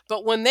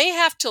 But when they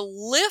have to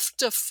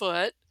lift a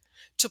foot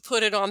to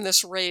put it on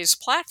this raised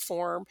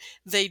platform,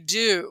 they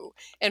do.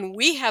 And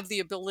we have the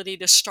ability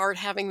to start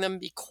having them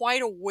be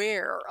quite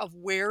aware of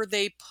where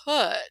they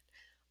put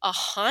a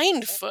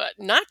hind foot,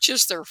 not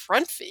just their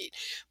front feet,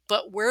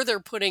 but where they're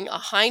putting a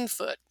hind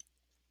foot.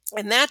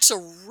 And that's a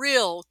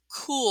real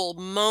cool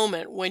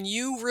moment when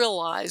you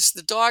realize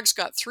the dog's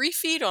got 3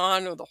 feet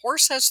on or the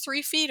horse has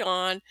 3 feet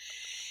on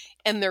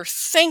and they're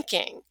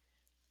thinking,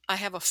 "I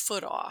have a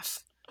foot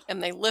off."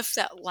 And they lift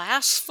that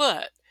last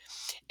foot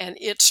and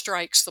it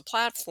strikes the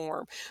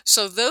platform.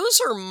 So those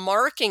are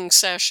marking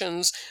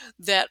sessions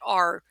that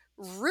are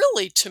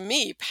really, to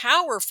me,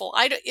 powerful.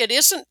 It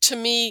isn't to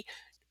me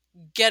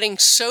getting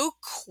so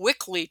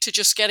quickly to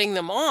just getting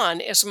them on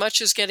as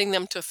much as getting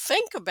them to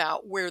think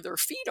about where their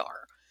feet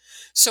are.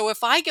 So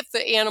if I get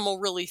the animal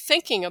really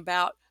thinking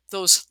about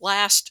those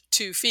last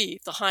 2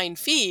 feet, the hind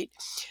feet,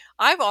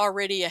 I'm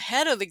already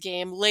ahead of the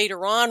game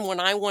later on when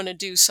I want to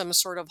do some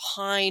sort of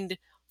hind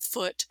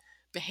foot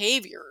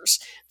behaviors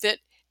that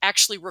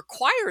actually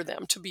require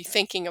them to be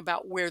thinking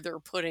about where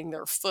they're putting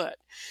their foot.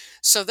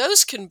 So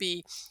those can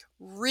be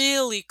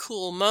really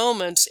cool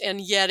moments, and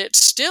yet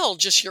it's still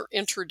just your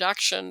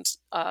introduction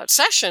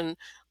session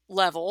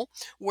level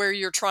where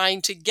you're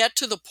trying to get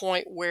to the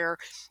point where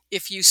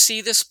if you see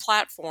this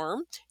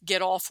platform,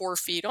 get all 4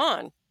 feet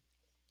on.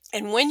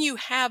 And when you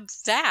have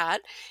that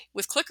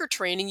with clicker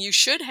training, you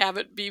should have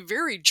it be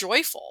very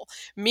joyful,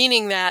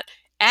 meaning that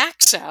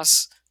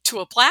access to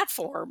a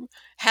platform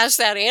has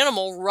that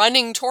animal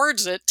running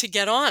towards it to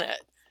get on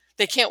it.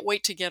 They can't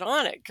wait to get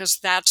on it because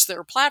that's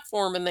their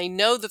platform and they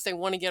know that they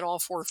want to get all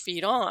 4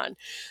 feet on.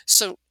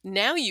 So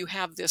now you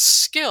have this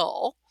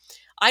skill.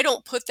 I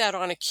don't put that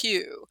on a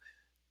cue.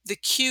 The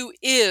cue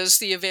is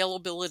the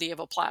availability of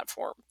a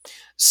platform.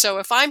 So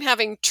if I'm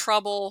having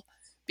trouble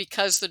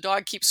because the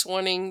dog keeps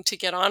wanting to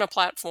get on a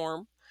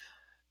platform,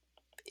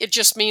 it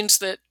just means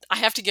that I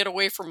have to get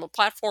away from a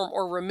platform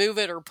or remove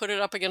it or put it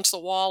up against the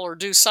wall or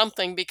do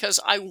something because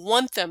I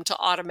want them to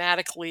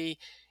automatically,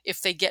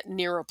 if they get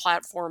near a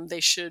platform, they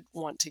should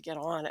want to get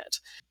on it.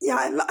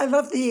 Yeah, I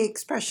love the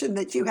expression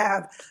that you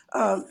have.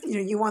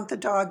 You want the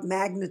dog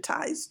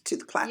magnetized to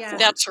the platform.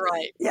 That's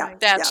right. Yeah,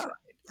 That's yeah. right.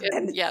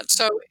 Yeah.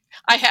 So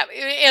I have,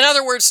 in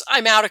other words,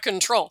 I'm out of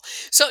control.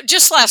 So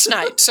just last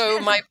night, so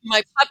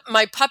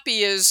my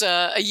puppy is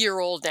a year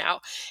old now,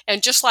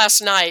 and just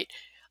last night,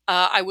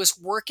 I was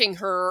working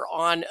her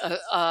on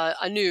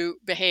a new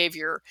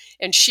behavior,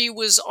 and she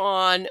was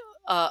on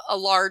a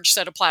large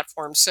set of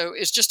platforms. So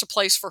it's just a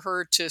place for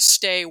her to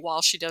stay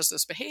while she does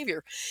this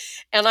behavior.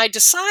 And I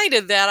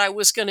decided that I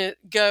was going to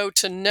go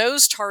to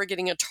nose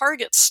targeting a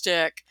target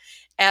stick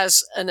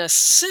as an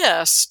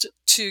assist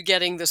to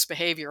getting this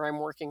behavior I'm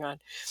working on.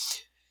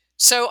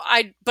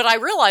 But I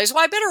realized,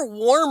 well, I better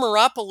warm her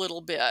up a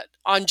little bit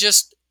on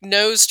just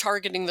nose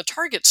targeting the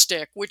target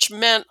stick, which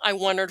meant I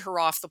wanted her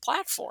off the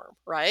platform,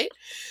 right?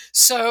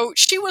 So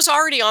she was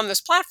already on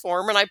this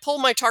platform, and I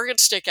pulled my target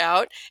stick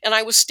out, and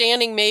I was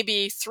standing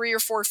maybe 3 or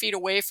 4 feet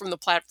away from the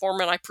platform,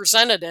 and I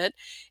presented it,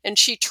 and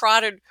she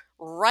trotted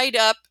right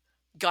up,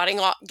 getting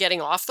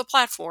off the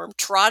platform,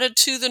 trotted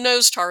to the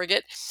nose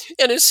target,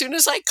 and as soon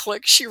as I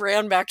clicked, she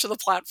ran back to the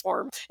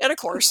platform. And of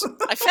course,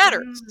 I fed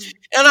her.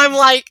 And I'm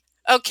like,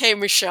 okay,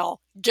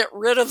 Michelle, get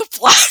rid of the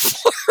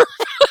platform.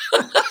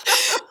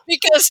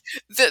 Because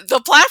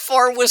the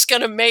platform was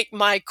going to make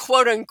my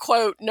quote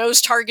unquote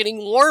nose targeting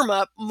warm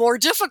up more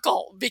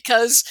difficult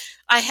because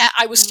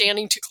I was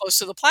standing too close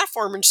to the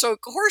platform. And so,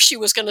 of course, she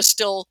was going to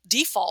still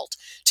default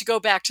to go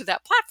back to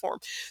that platform.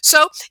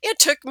 So it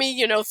took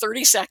me,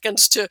 30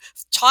 seconds to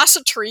toss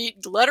a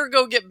treat, let her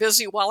go get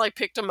busy while I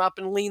picked them up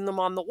and lean them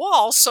on the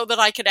wall so that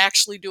I could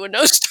actually do a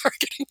nose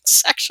targeting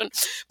section.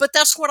 But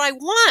that's what I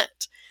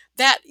want.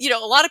 That, a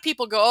lot of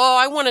people go, oh,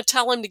 I want to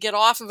tell him to get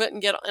off of it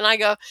and I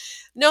go,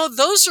 no,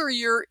 those are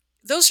your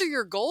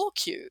goal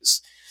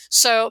cues.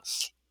 So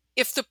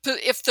if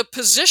the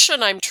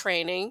position I'm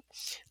training,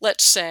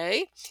 let's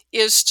say,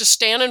 is to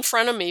stand in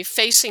front of me,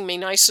 facing me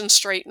nice and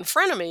straight in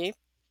front of me,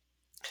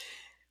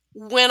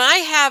 when I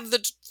have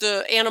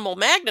the animal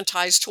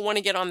magnetized to want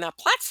to get on that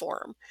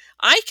platform,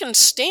 I can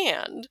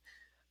stand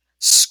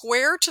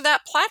square to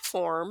that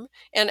platform,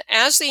 and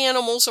as the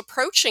animal's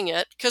approaching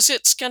it, because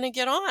it's going to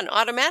get on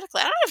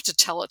automatically, I don't have to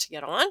tell it to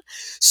get on.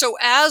 So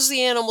as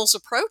the animal's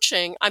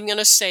approaching, I'm going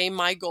to say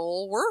my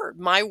goal word.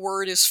 My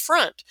word is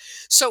front.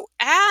 So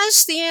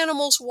as the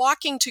animal's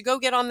walking to go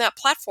get on that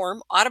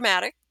platform,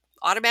 automatic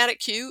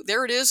cue,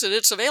 there it is, and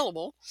it's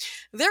available.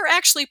 They're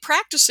actually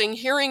practicing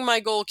hearing my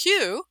goal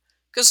cue,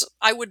 because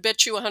I would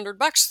bet you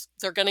 $100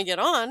 they're going to get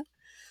on.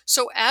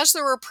 So as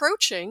they're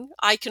approaching,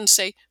 I can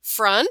say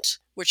front,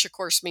 which of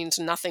course means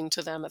nothing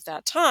to them at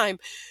that time.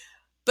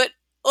 But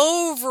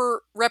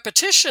over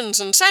repetitions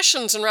and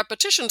sessions and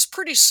repetitions,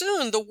 pretty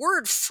soon the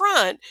word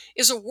front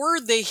is a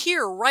word they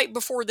hear right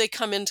before they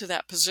come into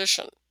that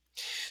position.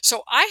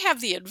 So I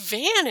have the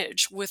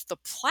advantage with the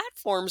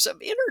platforms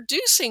of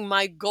introducing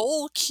my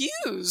goal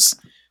cues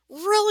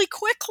really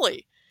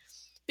quickly,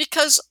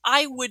 because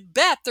I would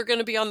bet they're going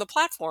to be on the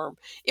platform.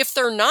 If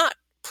they're not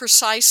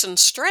precise and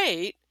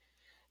straight,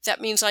 that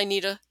means I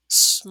need a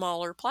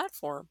smaller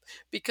platform,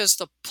 because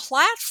the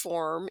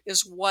platform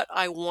is what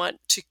I want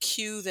to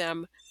cue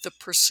them the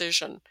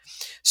precision.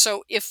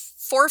 So if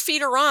 4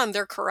 feet are on,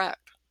 they're correct.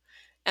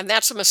 And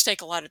that's a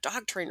mistake a lot of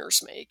dog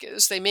trainers make,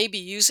 is they may be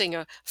using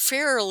a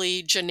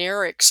fairly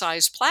generic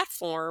size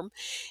platform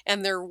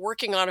and they're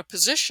working on a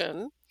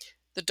position.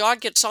 The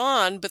dog gets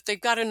on, but they've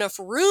got enough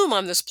room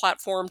on this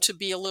platform to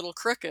be a little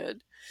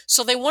crooked.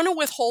 So they want to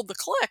withhold the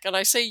click. And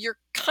I say, you're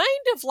kind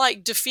of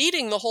like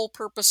defeating the whole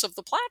purpose of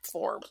the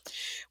platform.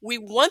 We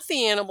want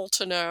the animal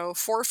to know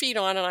 4 feet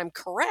on, and I'm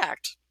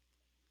correct.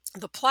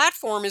 The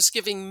platform is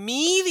giving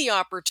me the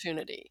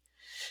opportunity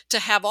to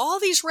have all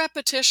these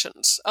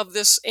repetitions of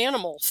this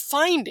animal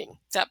finding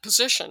that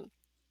position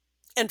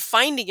and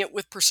finding it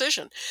with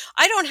precision.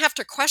 I don't have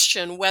to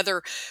question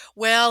whether,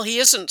 well, he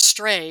isn't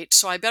straight,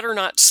 so I better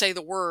not say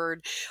the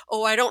word.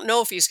 Oh, I don't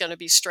know if he's going to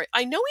be straight.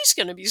 I know he's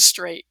going to be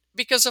straight,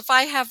 because if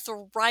I have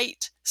the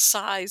right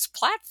size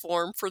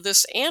platform for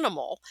this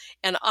animal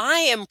and I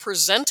am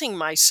presenting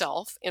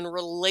myself in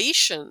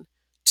relation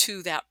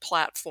to that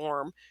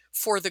platform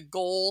for the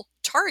goal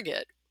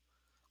target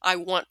I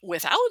want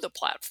without the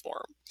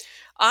platform,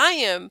 I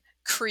am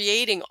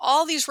creating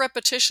all these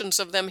repetitions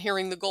of them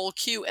hearing the goal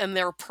cue, and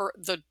they're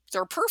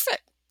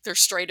perfect. They're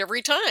straight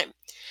every time.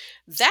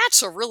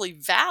 That's a really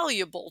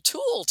valuable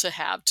tool to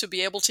have, to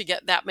be able to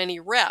get that many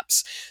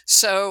reps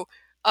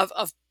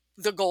of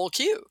the goal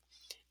cue.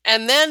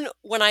 And then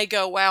when I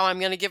go, wow, I'm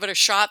going to give it a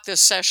shot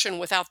this session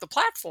without the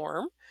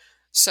platform.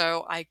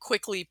 So I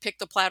quickly pick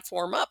the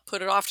platform up,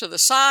 put it off to the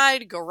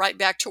side, go right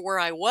back to where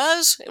I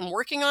was and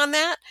working on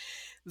that.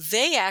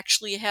 They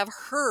actually have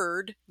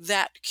heard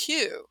that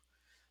cue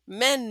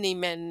many,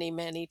 many,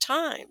 many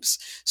times.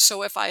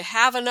 So if I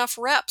have enough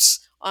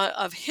reps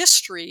of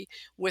history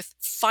with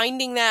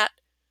finding that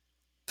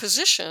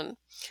position,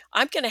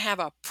 I'm going to have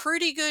a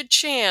pretty good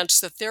chance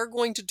that they're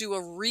going to do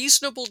a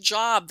reasonable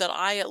job that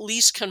I at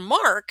least can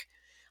mark.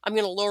 I'm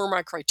going to lower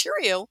my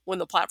criteria when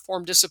the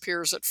platform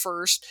disappears at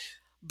first,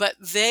 but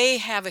they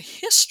have a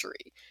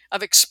history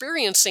of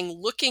experiencing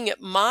looking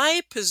at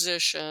my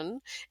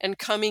position and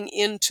coming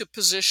into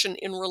position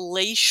in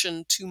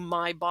relation to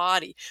my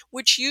body,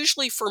 which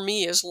usually for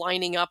me is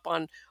lining up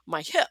on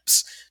my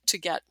hips to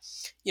get,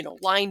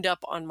 lined up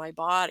on my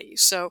body.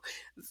 So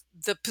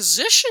the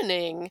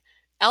positioning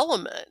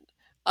element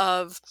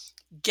of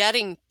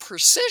getting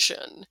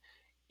precision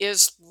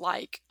is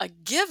like a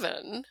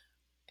given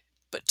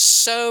But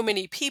so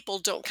many people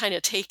don't kind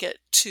of take it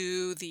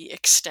to the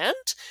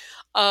extent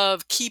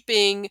of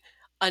keeping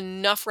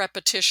enough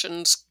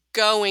repetitions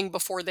going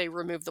before they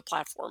remove the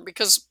platform.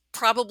 Because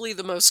probably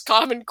the most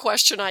common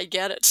question I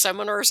get at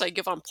seminars I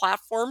give on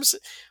platforms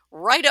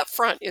right up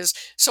front is,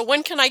 so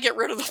when can I get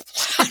rid of the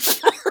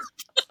platform?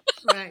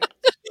 Right.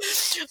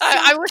 I,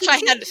 So I wish to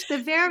I had. teach the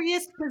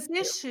various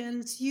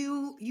positions,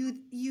 you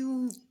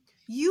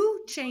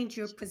change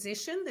your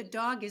position. The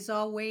dog is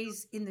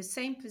always in the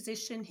same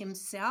position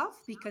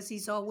himself because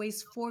he's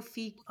always 4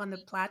 feet on the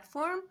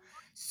platform.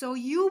 So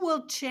you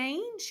will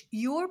change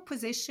your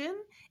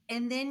position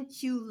and then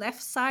cue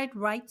left side,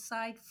 right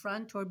side,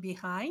 front, or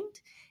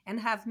behind, and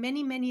have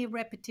many, many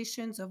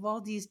repetitions of all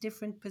these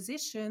different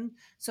positions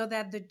so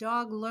that the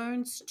dog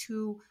learns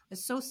to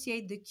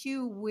associate the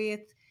cue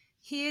with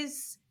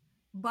his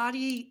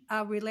body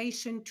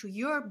relation to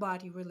your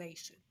body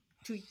relation,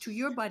 to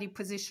your body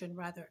position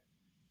rather.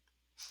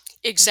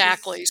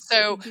 Exactly. It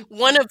So, gives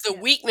one you, of the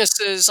yeah.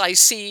 weaknesses I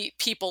see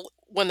people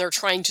when they're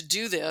trying to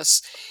do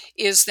this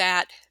is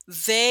that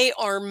they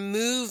are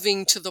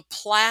moving to the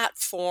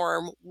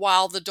platform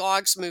while the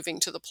dog's moving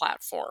to the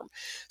platform.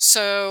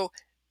 So,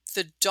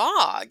 the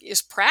dog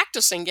is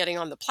practicing getting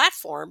on the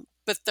platform,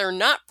 but they're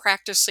not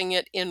practicing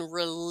it in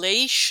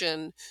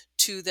relation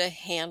to the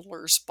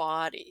handler's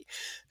body.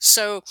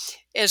 So,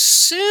 as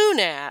soon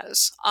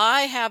as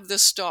I have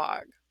this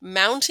dog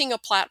mounting a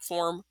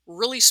platform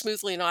really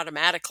smoothly and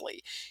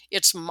automatically,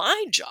 it's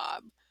my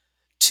job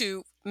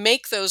to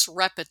make those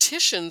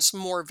repetitions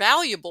more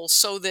valuable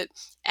so that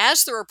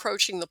as they're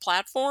approaching the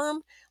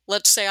platform,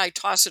 let's say I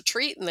toss a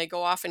treat and they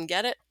go off and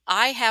get it,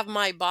 I have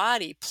my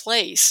body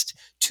placed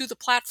to the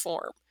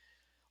platform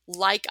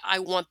like I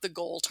want the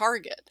goal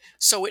target.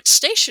 So it's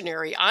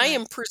stationary. Right.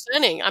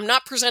 I'm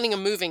not presenting a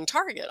moving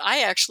target.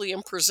 I actually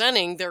am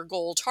presenting their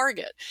goal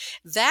target.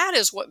 That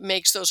is what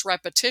makes those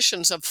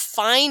repetitions of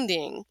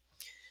finding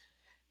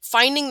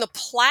the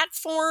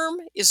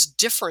platform is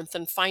different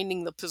than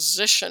finding the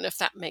position, if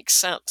that makes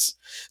sense.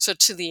 So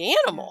to the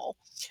Yeah. animal,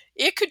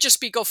 it could just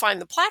be go find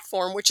the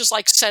platform, which is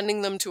like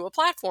sending them to a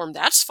platform.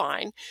 That's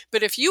fine.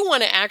 But if you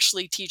want to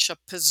actually teach a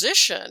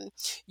position,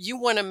 you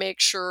want to make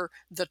sure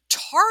the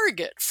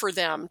target for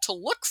them to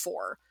look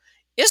for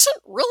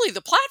isn't really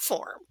the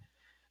platform.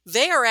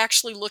 They are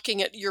actually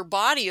looking at your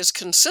body as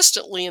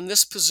consistently in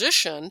this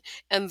position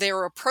and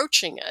they're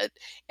approaching it.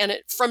 And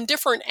from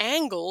different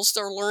angles,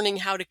 they're learning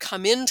how to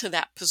come into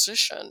that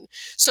position.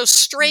 So,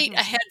 straight Hmm.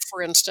 ahead,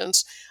 for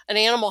instance, an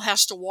animal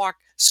has to walk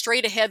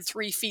straight ahead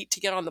 3 feet to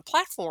get on the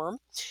platform.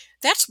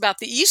 That's about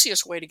the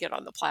easiest way to get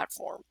on the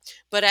platform.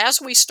 But as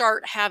we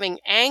start having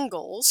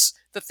angles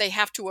that they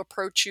have to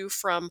approach you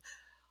from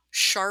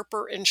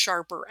sharper and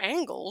sharper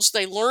angles,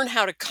 they learn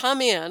how to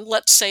come in.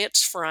 Let's say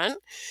it's front,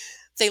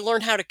 they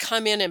learn how to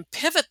come in and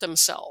pivot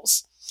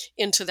themselves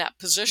into that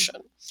position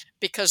Hmm.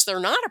 because they're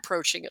not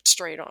approaching it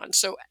straight on.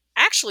 So,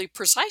 actually,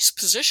 precise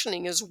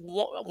positioning is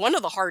one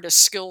of the hardest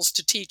skills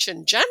to teach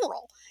in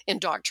general in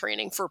dog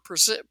training for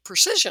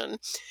precision.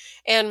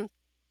 And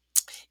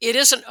it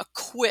isn't a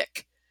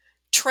quick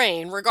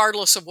train,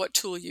 regardless of what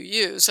tool you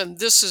use. And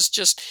this is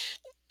just,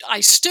 I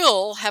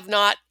still have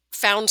not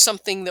found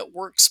something that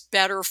works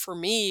better for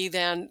me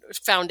than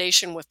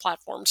foundation with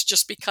platforms,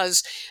 just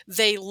because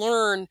they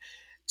learn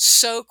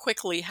so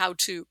quickly how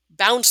to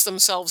bounce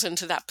themselves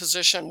into that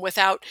position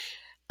without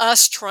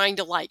us trying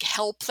to like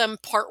help them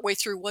partway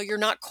through. Well, you're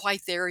not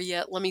quite there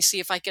yet. Let me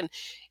see if I can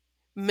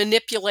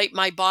manipulate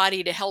my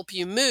body to help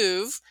you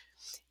move.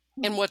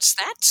 And what's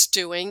that's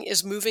doing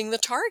is moving the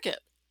target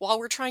while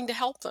we're trying to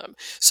help them.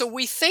 So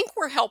we think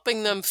we're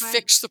helping them That's right.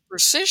 fix the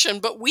precision,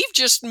 but we've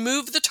just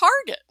moved the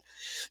target.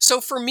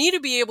 So for me to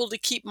be able to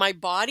keep my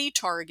body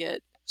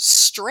target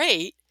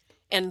straight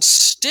and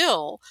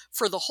still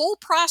for the whole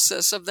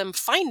process of them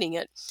finding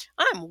it,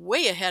 I'm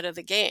way ahead of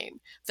the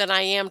game than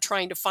I am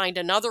trying to find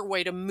another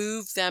way to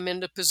move them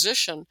into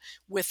position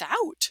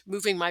without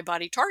moving my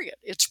body target.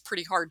 It's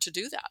pretty hard to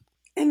do that.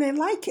 And they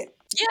like it.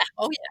 Yeah.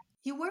 Oh, yeah.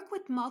 You work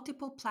with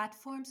multiple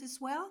platforms as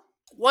well?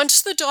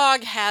 Once the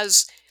dog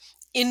has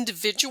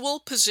individual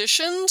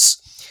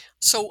positions.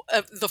 So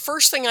the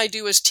first thing I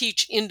do is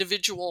teach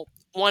individual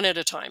one at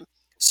a time.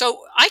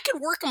 So I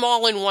can work them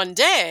all in one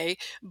day,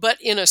 but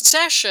in a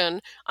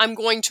session, I'm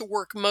going to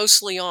work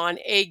mostly on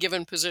a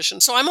given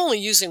position. So I'm only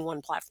using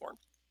one platform.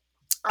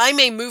 I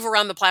may move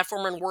around the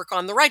platform and work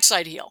on the right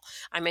side heel.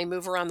 I may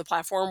move around the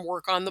platform,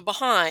 work on the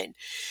behind.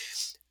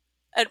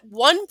 At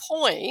one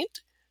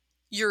point,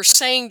 you're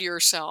saying to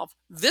yourself,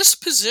 this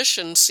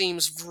position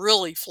seems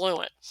really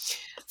fluent.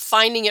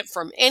 Finding it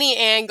from any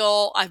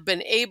angle, I've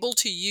been able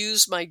to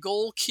use my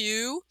goal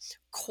cue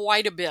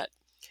quite a bit.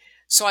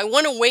 So I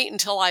want to wait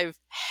until I've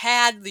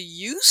had the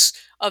use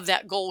of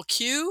that goal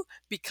cue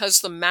because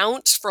the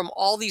mounts from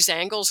all these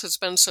angles has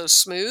been so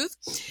smooth.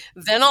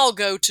 Then I'll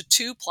go to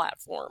two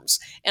platforms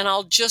and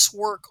I'll just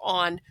work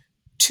on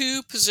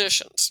two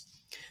positions.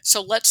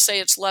 So let's say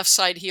it's left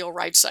side heel,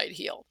 right side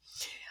heel.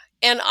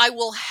 And I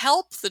will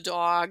help the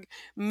dog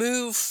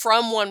move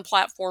from one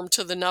platform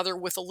to another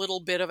with a little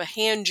bit of a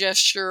hand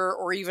gesture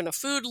or even a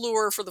food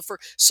lure for the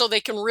first, so they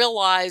can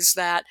realize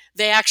that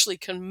they actually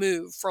can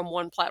move from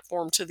one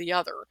platform to the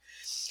other.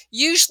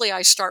 Usually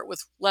I start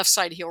with left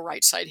side heel,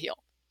 right side heel.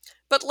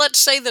 But let's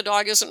say the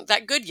dog isn't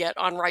that good yet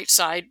on right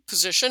side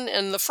position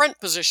and the front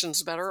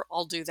position's better,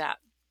 I'll do that.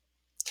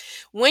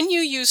 When you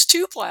use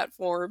two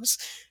platforms,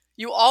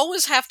 you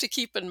always have to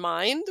keep in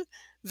mind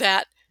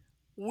that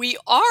we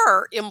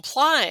are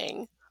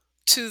implying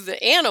to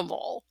the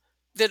animal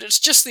that it's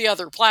just the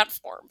other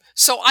platform.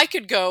 So I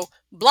could go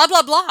blah,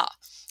 blah, blah,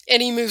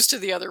 and he moves to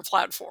the other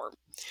platform.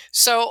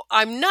 So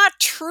I'm not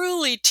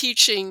truly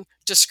teaching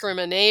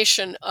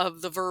discrimination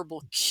of the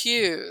verbal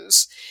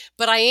cues,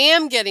 but I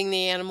am getting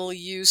the animal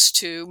used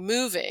to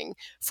moving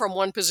from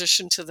one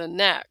position to the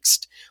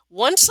next.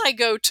 Once I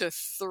go to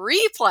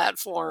 3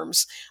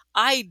 platforms,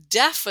 I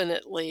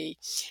definitely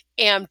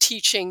am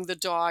teaching the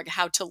dog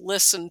how to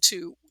listen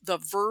to the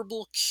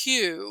verbal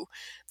cue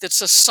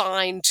that's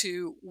assigned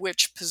to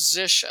which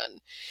position.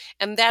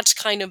 And that's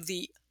kind of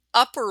the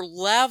upper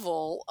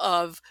level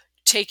of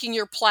taking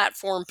your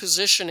platform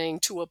positioning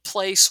to a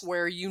place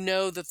where you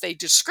know that they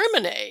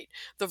discriminate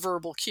the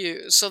verbal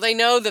cues. So they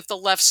know that the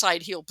left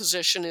side heel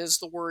position is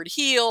the word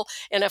heel.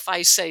 And if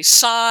I say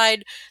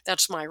side,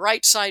 that's my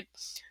right side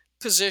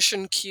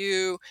position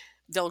cue.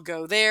 They'll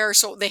go there.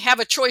 So they have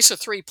a choice of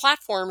 3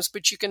 platforms,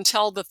 but you can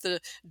tell that the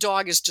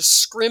dog is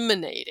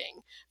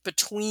discriminating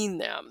between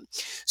them.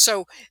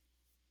 So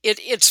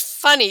it's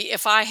funny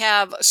if I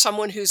have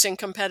someone who's in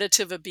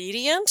competitive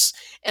obedience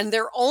and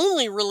they're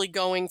only really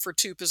going for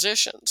 2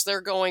 positions.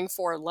 They're going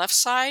for left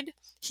side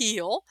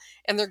heel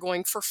and they're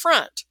going for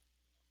front.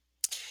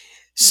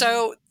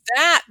 So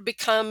that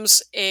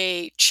becomes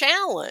a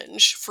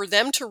challenge for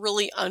them to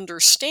really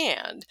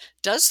understand.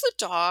 Does the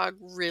dog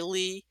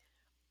really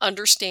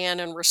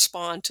understand and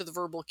respond to the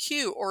verbal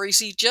cue, or is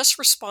he just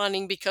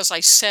responding because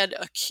I said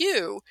a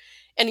cue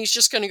and he's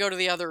just going to go to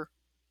the other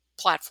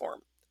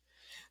platform?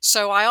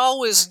 So I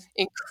always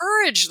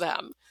encourage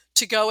them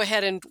to go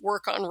ahead and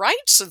work on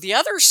rights of the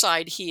other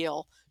side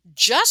heel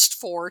just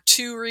for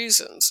 2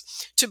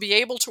 reasons: to be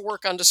able to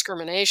work on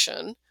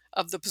discrimination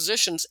of the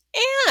positions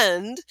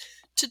and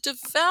to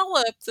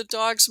develop the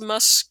dog's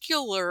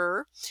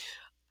muscular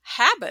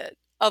habit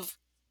of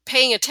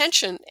paying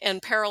attention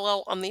and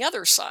parallel on the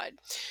other side.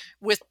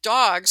 With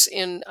dogs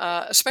in,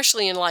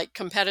 especially in like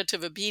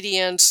competitive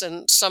obedience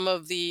and some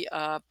of the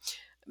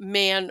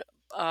man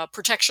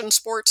protection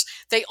sports,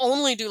 they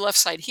only do left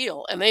side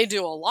heel and they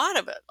do a lot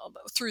of it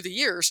through the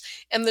years.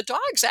 And the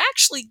dogs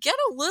actually get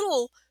a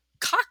little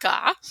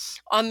caca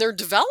on their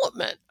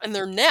development and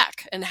their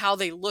neck and how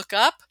they look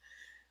up,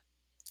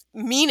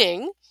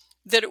 meaning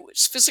that it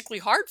was physically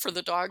hard for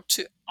the dog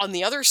to, on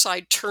the other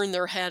side, turn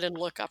their head and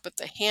look up at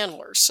the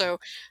handler. So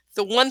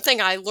the one thing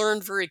I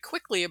learned very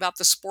quickly about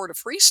the sport of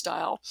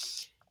freestyle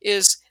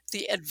is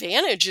the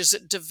advantage is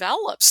it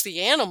develops the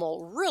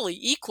animal really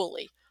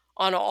equally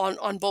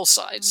on both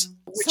sides,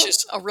 which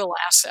is a real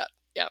asset.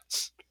 Yeah.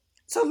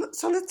 So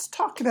let's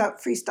talk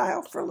about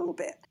freestyle for a little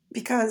bit,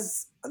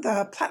 because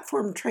the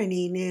platform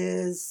training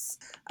is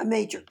a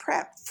major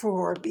prep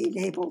for being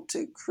able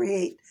to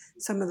create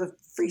some of the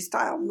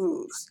freestyle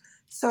moves.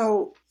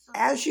 So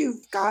as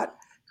you've got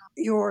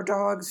your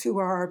dogs who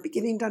are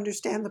beginning to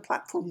understand the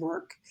platform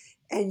work,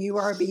 and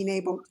you're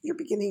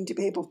beginning to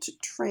be able to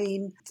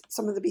train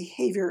some of the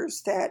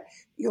behaviors that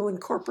you'll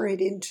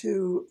incorporate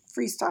into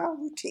freestyle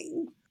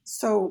routine.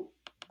 So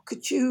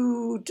could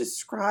you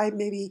describe,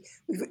 maybe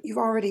you've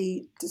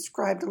already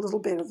described a little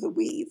bit of the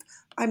weave.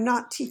 I'm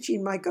not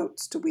teaching my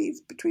goats to weave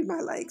between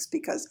my legs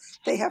because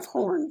they have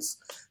horns.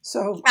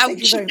 So thank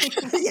you very much.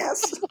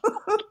 Yes,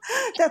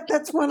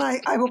 that's one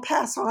I will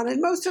pass on.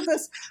 And most of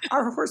us,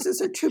 our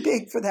horses are too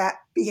big for that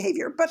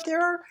behavior. But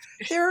there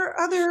are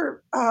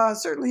other,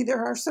 certainly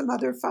there are some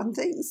other fun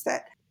things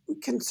that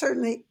can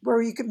certainly,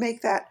 where you could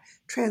make that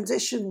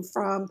transition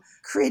from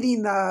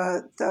creating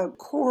the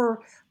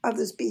core of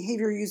this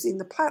behavior using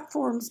the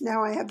platforms.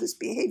 Now I have this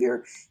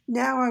behavior.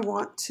 Now I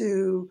want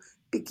to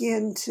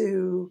begin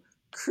to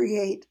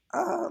create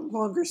a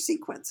longer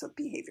sequence of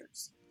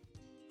behaviors.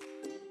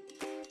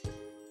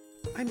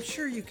 I'm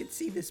sure you could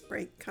see this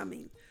break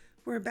coming.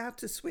 We're about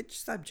to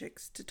switch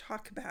subjects to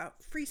talk about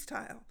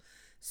freestyle,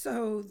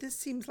 so this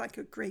seems like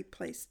a great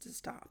place to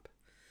stop.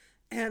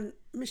 And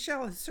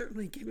Michelle has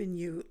certainly given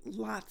you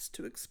lots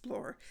to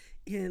explore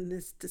in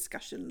this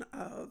discussion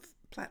of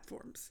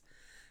platforms.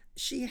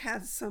 She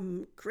has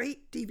some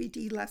great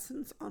DVD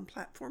lessons on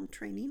platform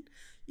training.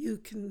 You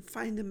can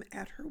find them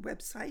at her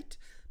website,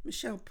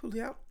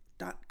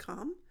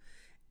 michellepouliot.com.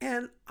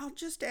 And I'll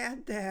just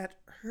add that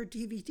her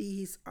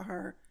DVDs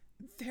are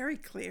very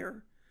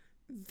clear,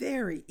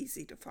 very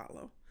easy to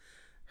follow.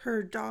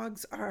 Her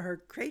dogs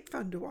are great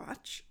fun to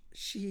watch.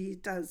 She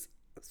does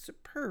a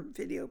superb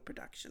video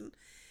production.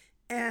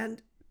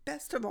 And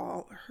best of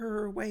all,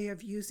 her way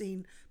of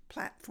using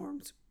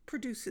platforms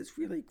produces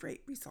really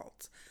great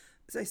results.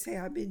 As I say,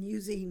 I've been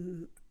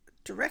using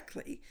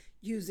directly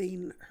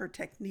using her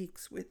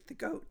techniques with the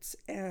goats,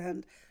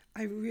 and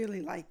I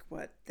really like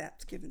what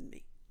that's given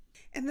me.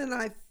 And then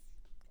I've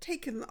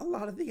taken a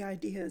lot of the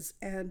ideas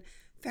and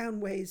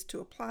found ways to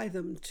apply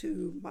them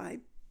to my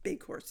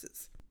big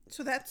horses.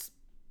 So that's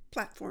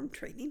platform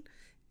training.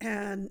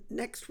 And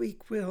next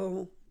week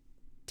we'll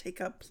take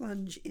a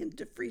plunge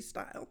into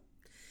freestyle.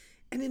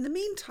 And in the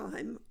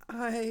meantime,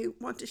 I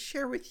want to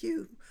share with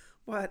you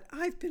what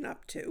I've been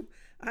up to.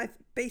 I've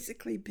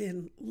basically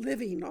been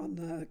living on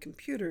the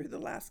computer the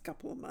last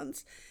couple of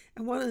months.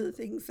 And one of the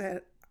things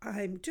that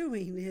I'm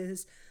doing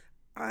is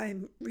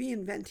I'm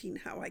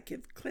reinventing how I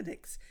give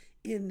clinics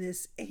in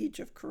this age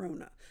of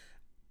Corona.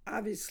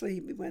 Obviously,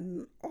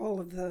 when all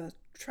of the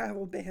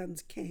travel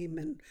bans came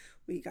and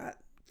we got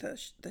the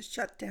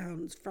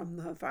shutdowns from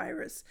the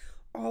virus,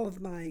 all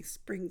of my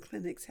spring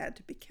clinics had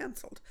to be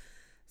canceled.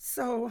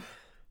 So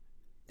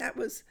that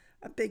was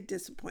a big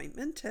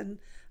disappointment. And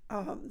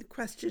the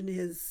question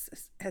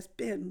has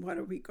been, what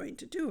are we going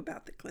to do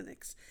about the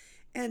clinics?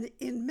 And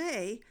in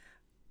May,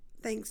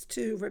 thanks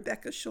to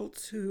Rebecca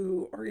Schultz,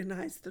 who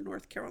organized the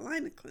North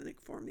Carolina clinic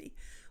for me,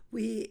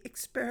 we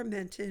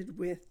experimented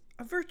with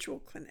a virtual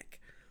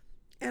clinic.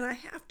 And I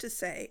have to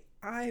say,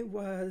 I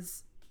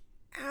was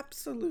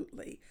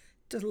absolutely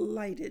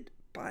delighted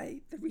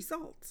by the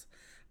results.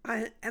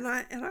 I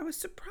was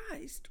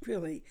surprised,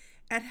 really,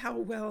 at how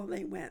well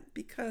they went,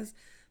 because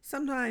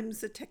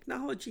sometimes the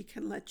technology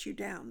can let you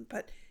down.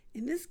 But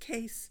in this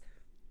case,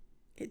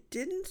 it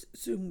didn't.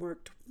 Zoom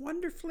worked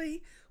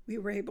wonderfully. We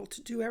were able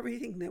to do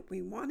everything that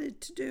we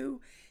wanted to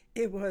do.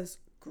 It was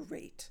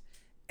great.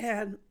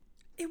 And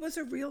it was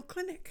a real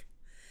clinic.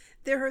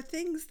 There are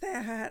things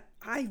that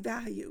I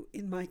value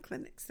in my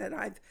clinics, that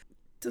I've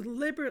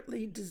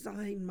deliberately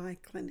designed my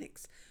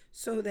clinics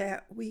so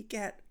that we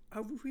get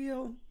a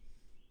real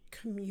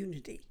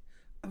community,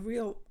 a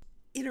real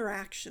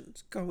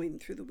interactions going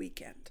through the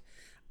weekend.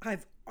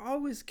 I've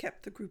always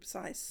kept the group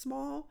size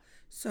small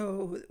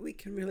so that we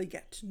can really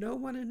get to know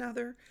one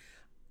another.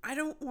 I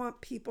don't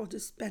want people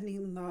just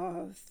spending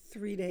the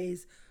 3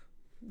 days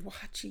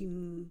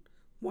watching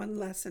one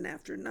lesson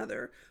after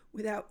another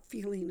without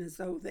feeling as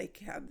though they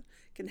can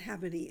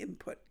have any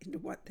input into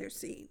what they're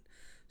seeing.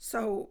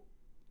 So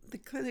the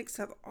clinics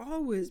have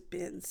always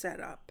been set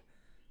up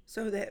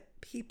so that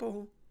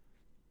people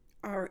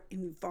are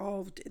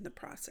involved in the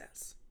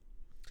process.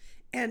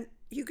 And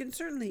you can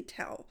certainly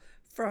tell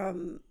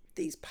from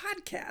these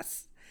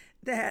podcasts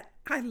that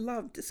I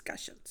love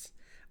discussions.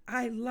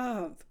 I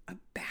love a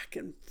back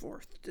and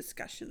forth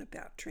discussion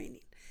about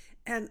training.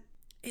 And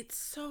it's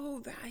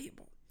so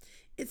valuable.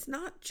 It's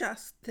not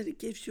just that it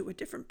gives you a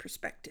different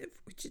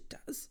perspective, which it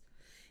does.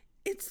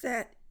 It's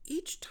that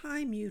each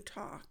time you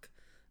talk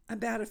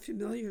about a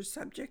familiar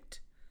subject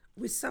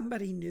with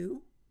somebody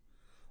new,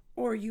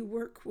 or you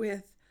work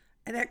with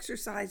an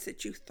exercise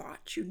that you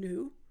thought you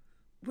knew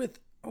with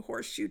a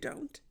horse you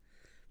don't,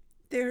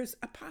 there's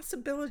a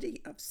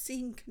possibility of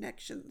seeing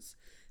connections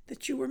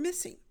that you were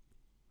missing.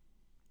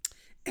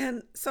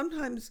 And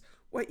sometimes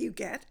what you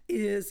get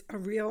is a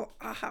real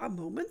aha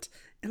moment,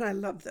 and I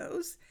love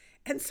those.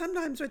 And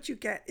sometimes what you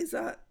get is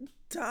a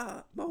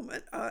duh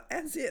moment,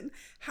 as in,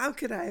 how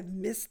could I have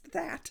missed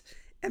that?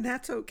 And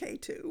that's okay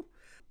too.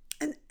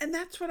 And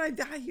that's what I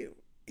value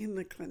in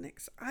the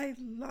clinics. I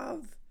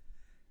love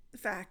the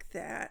fact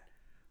that,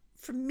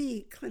 for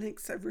me,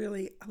 clinics are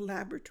really a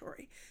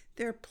laboratory.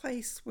 They're a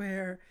place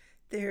where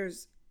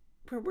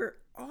we're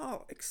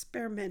all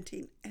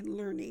experimenting and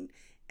learning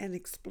and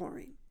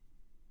exploring.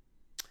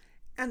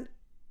 And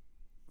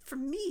for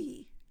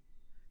me,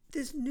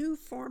 this new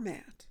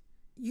format,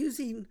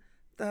 using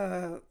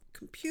the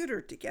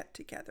computer to get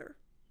together,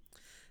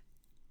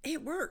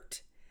 it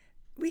worked.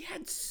 We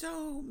had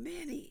so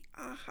many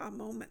aha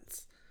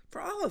moments for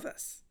all of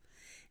us.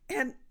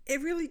 And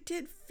it really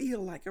did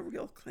feel like a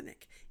real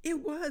clinic.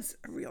 It was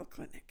a real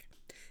clinic.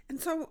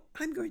 And so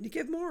I'm going to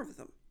give more of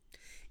them.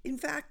 In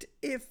fact,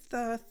 if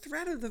the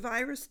threat of the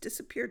virus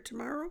disappeared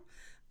tomorrow,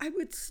 I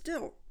would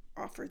still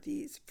offer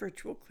these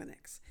virtual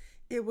clinics.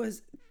 It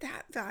was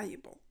that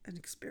valuable an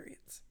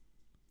experience.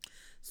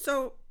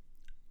 So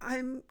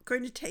I'm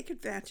going to take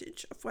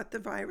advantage of what the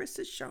virus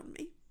has shown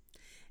me,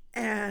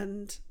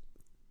 and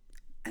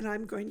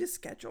I'm going to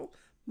schedule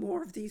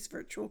more of these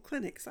virtual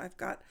clinics. I've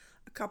got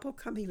a couple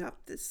coming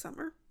up this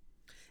summer.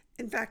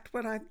 In fact,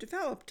 what I've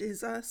developed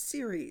is a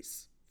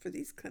series for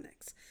these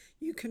clinics.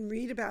 You can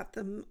read about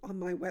them on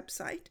my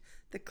website,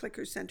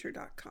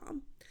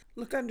 theclickercenter.com.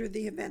 Look under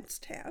the events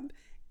tab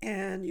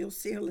and you'll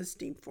see a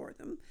listing for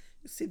them.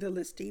 You'll see the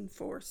listing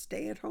for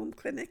stay-at-home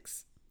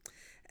clinics.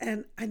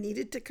 And I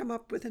needed to come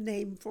up with a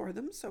name for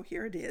them, so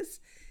here it is.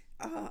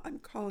 I'm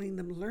calling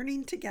them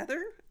Learning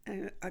Together,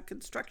 a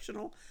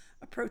constructional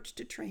approach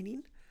to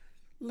training.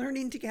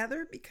 Learning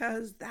together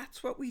because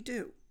that's what we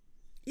do.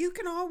 You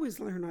can always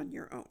learn on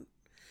your own.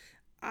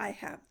 I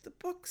have the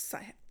books,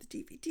 I have the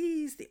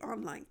DVDs, the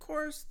online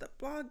course, the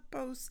blog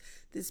posts,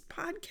 this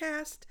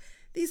podcast.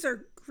 These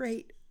are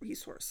great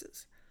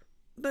resources.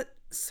 But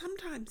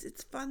sometimes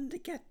it's fun to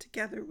get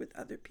together with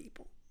other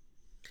people.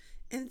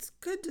 And it's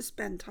good to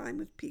spend time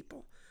with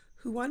people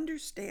who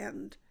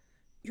understand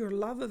your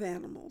love of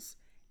animals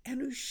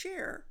and who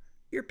share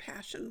your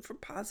passion for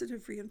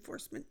positive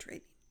reinforcement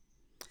training.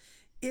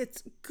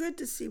 It's good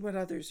to see what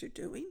others are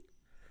doing.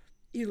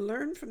 You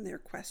learn from their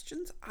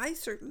questions. I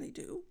certainly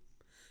do.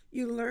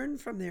 You learn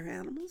from their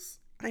animals.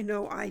 I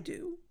know I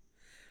do.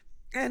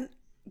 And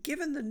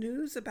given the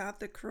news about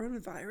the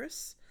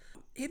coronavirus,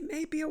 it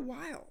may be a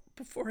while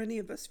before any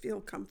of us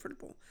feel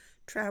comfortable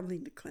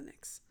traveling to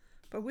clinics.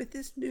 But with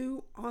this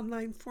new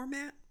online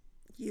format,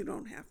 you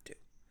don't have to.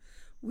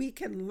 We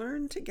can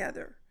learn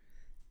together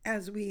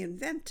as we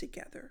invent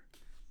together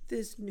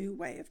this new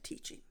way of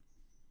teaching.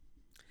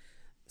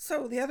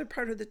 So the other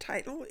part of the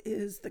title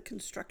is the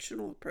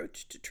constructional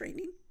approach to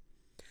training.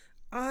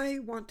 I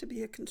want to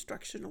be a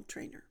constructional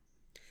trainer.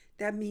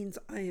 That means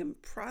I am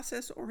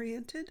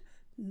process-oriented,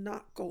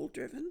 not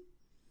goal-driven.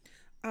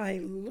 I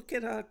look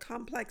at a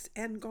complex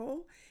end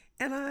goal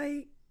and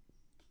I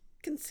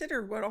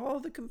consider what all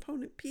the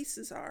component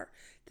pieces are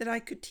that I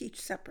could teach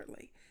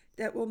separately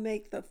that will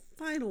make the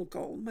final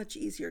goal much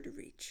easier to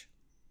reach.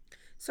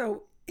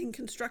 So in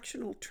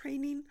constructional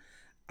training,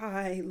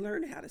 I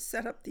learn how to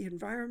set up the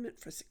environment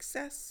for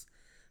success.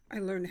 I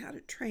learn how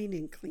to train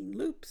in clean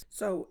loops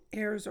so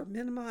errors are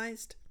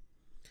minimized.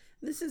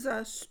 This is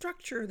a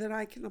structure that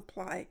I can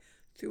apply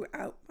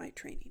throughout my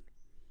training.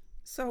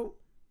 So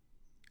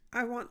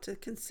I want to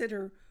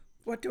consider,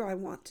 what do I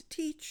want to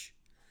teach?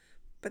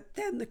 But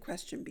then the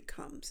question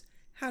becomes,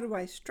 how do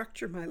I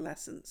structure my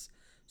lessons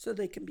so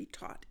they can be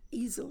taught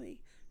easily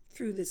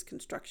through this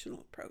constructional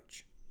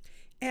approach?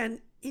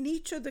 And in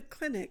each of the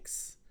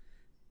clinics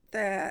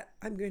that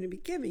I'm going to be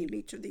giving,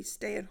 each of these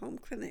stay-at-home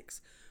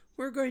clinics,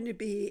 we're going to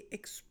be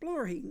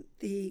exploring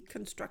the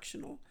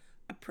constructional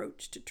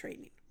approach to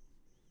training.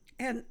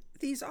 And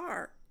these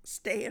are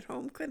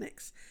stay-at-home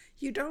clinics.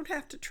 You don't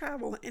have to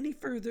travel any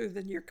further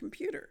than your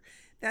computer.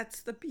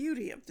 That's the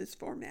beauty of this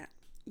format.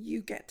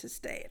 You get to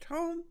stay at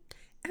home,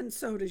 and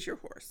so does your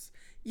horse.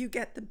 You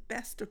get the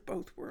best of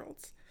both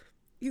worlds.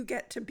 You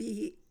get to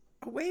be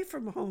away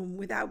from home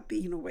without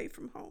being away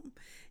from home.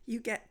 You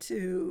get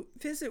to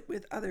visit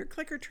with other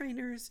clicker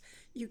trainers.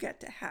 You get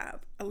to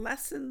have a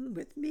lesson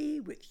with me,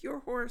 with your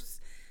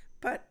horse,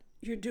 but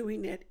you're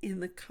doing it in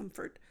the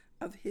comfort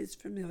of his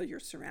familiar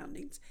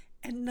surroundings,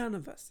 and none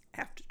of us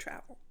have to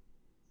travel.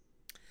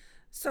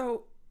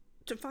 So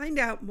to find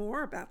out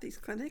more about these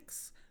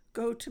clinics,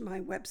 go to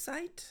my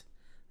website,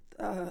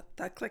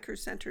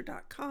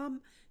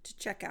 theclickercenter.com, to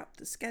check out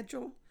the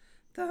schedule.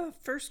 The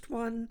first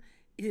one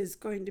is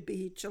going to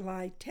be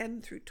July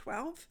 10 through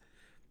 12,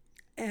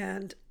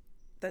 and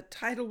the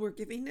title we're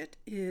giving it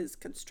is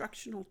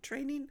Constructional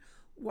Training,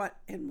 What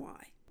and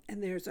Why.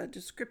 And there's a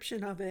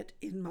description of it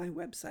in my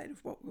website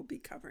of what we'll be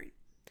covering.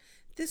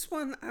 This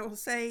one, I will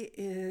say,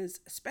 is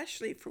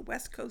especially for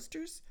West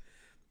Coasters.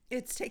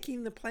 It's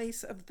taking the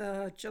place of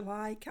the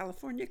July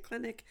California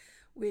clinic,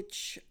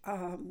 which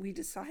we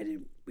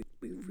decided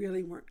we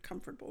really weren't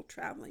comfortable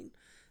traveling.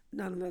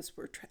 None of us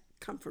were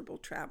comfortable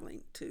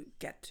traveling to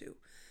get to.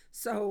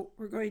 So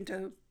we're going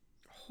to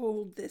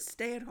hold this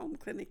stay-at-home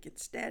clinic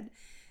instead,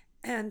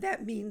 and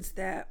that means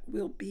that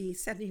we'll be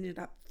setting it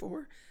up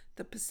for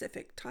the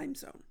Pacific time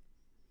zone.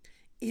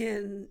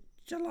 In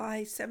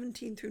July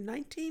 17 through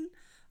 19,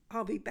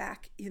 I'll be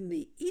back in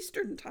the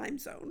Eastern time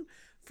zone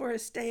for a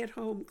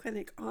stay-at-home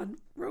clinic on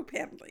rope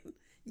handling.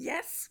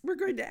 Yes, we're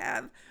going to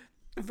have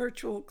a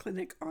virtual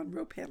clinic on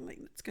rope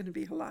handling. It's going to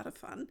be a lot of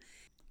fun.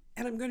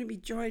 And I'm going to be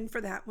joined for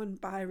that one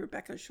by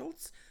Rebecca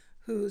Schultz,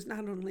 who's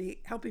not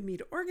only helping me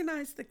to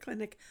organize the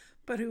clinic,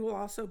 but who will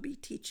also be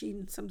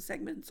teaching some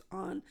segments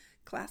on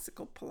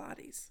classical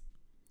Pilates.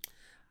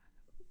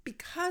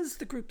 Because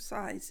the group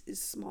size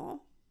is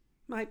small,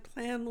 my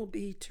plan will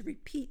be to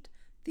repeat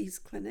these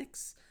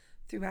clinics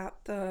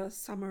throughout the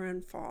summer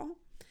and fall,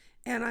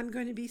 and I'm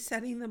going to be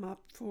setting them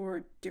up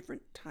for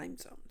different time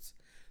zones.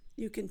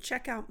 You can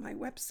check out my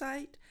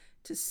website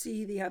to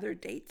see the other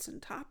dates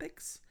and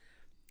topics.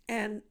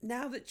 And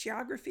now that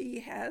geography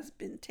has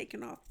been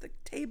taken off the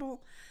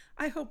table,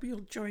 I hope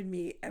you'll join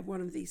me at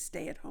one of these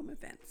stay-at-home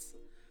events.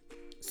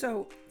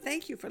 So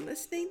thank you for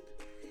listening.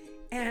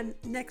 And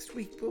next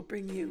week we'll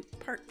bring you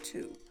part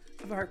 2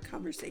 of our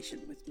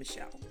conversation with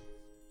Michelle.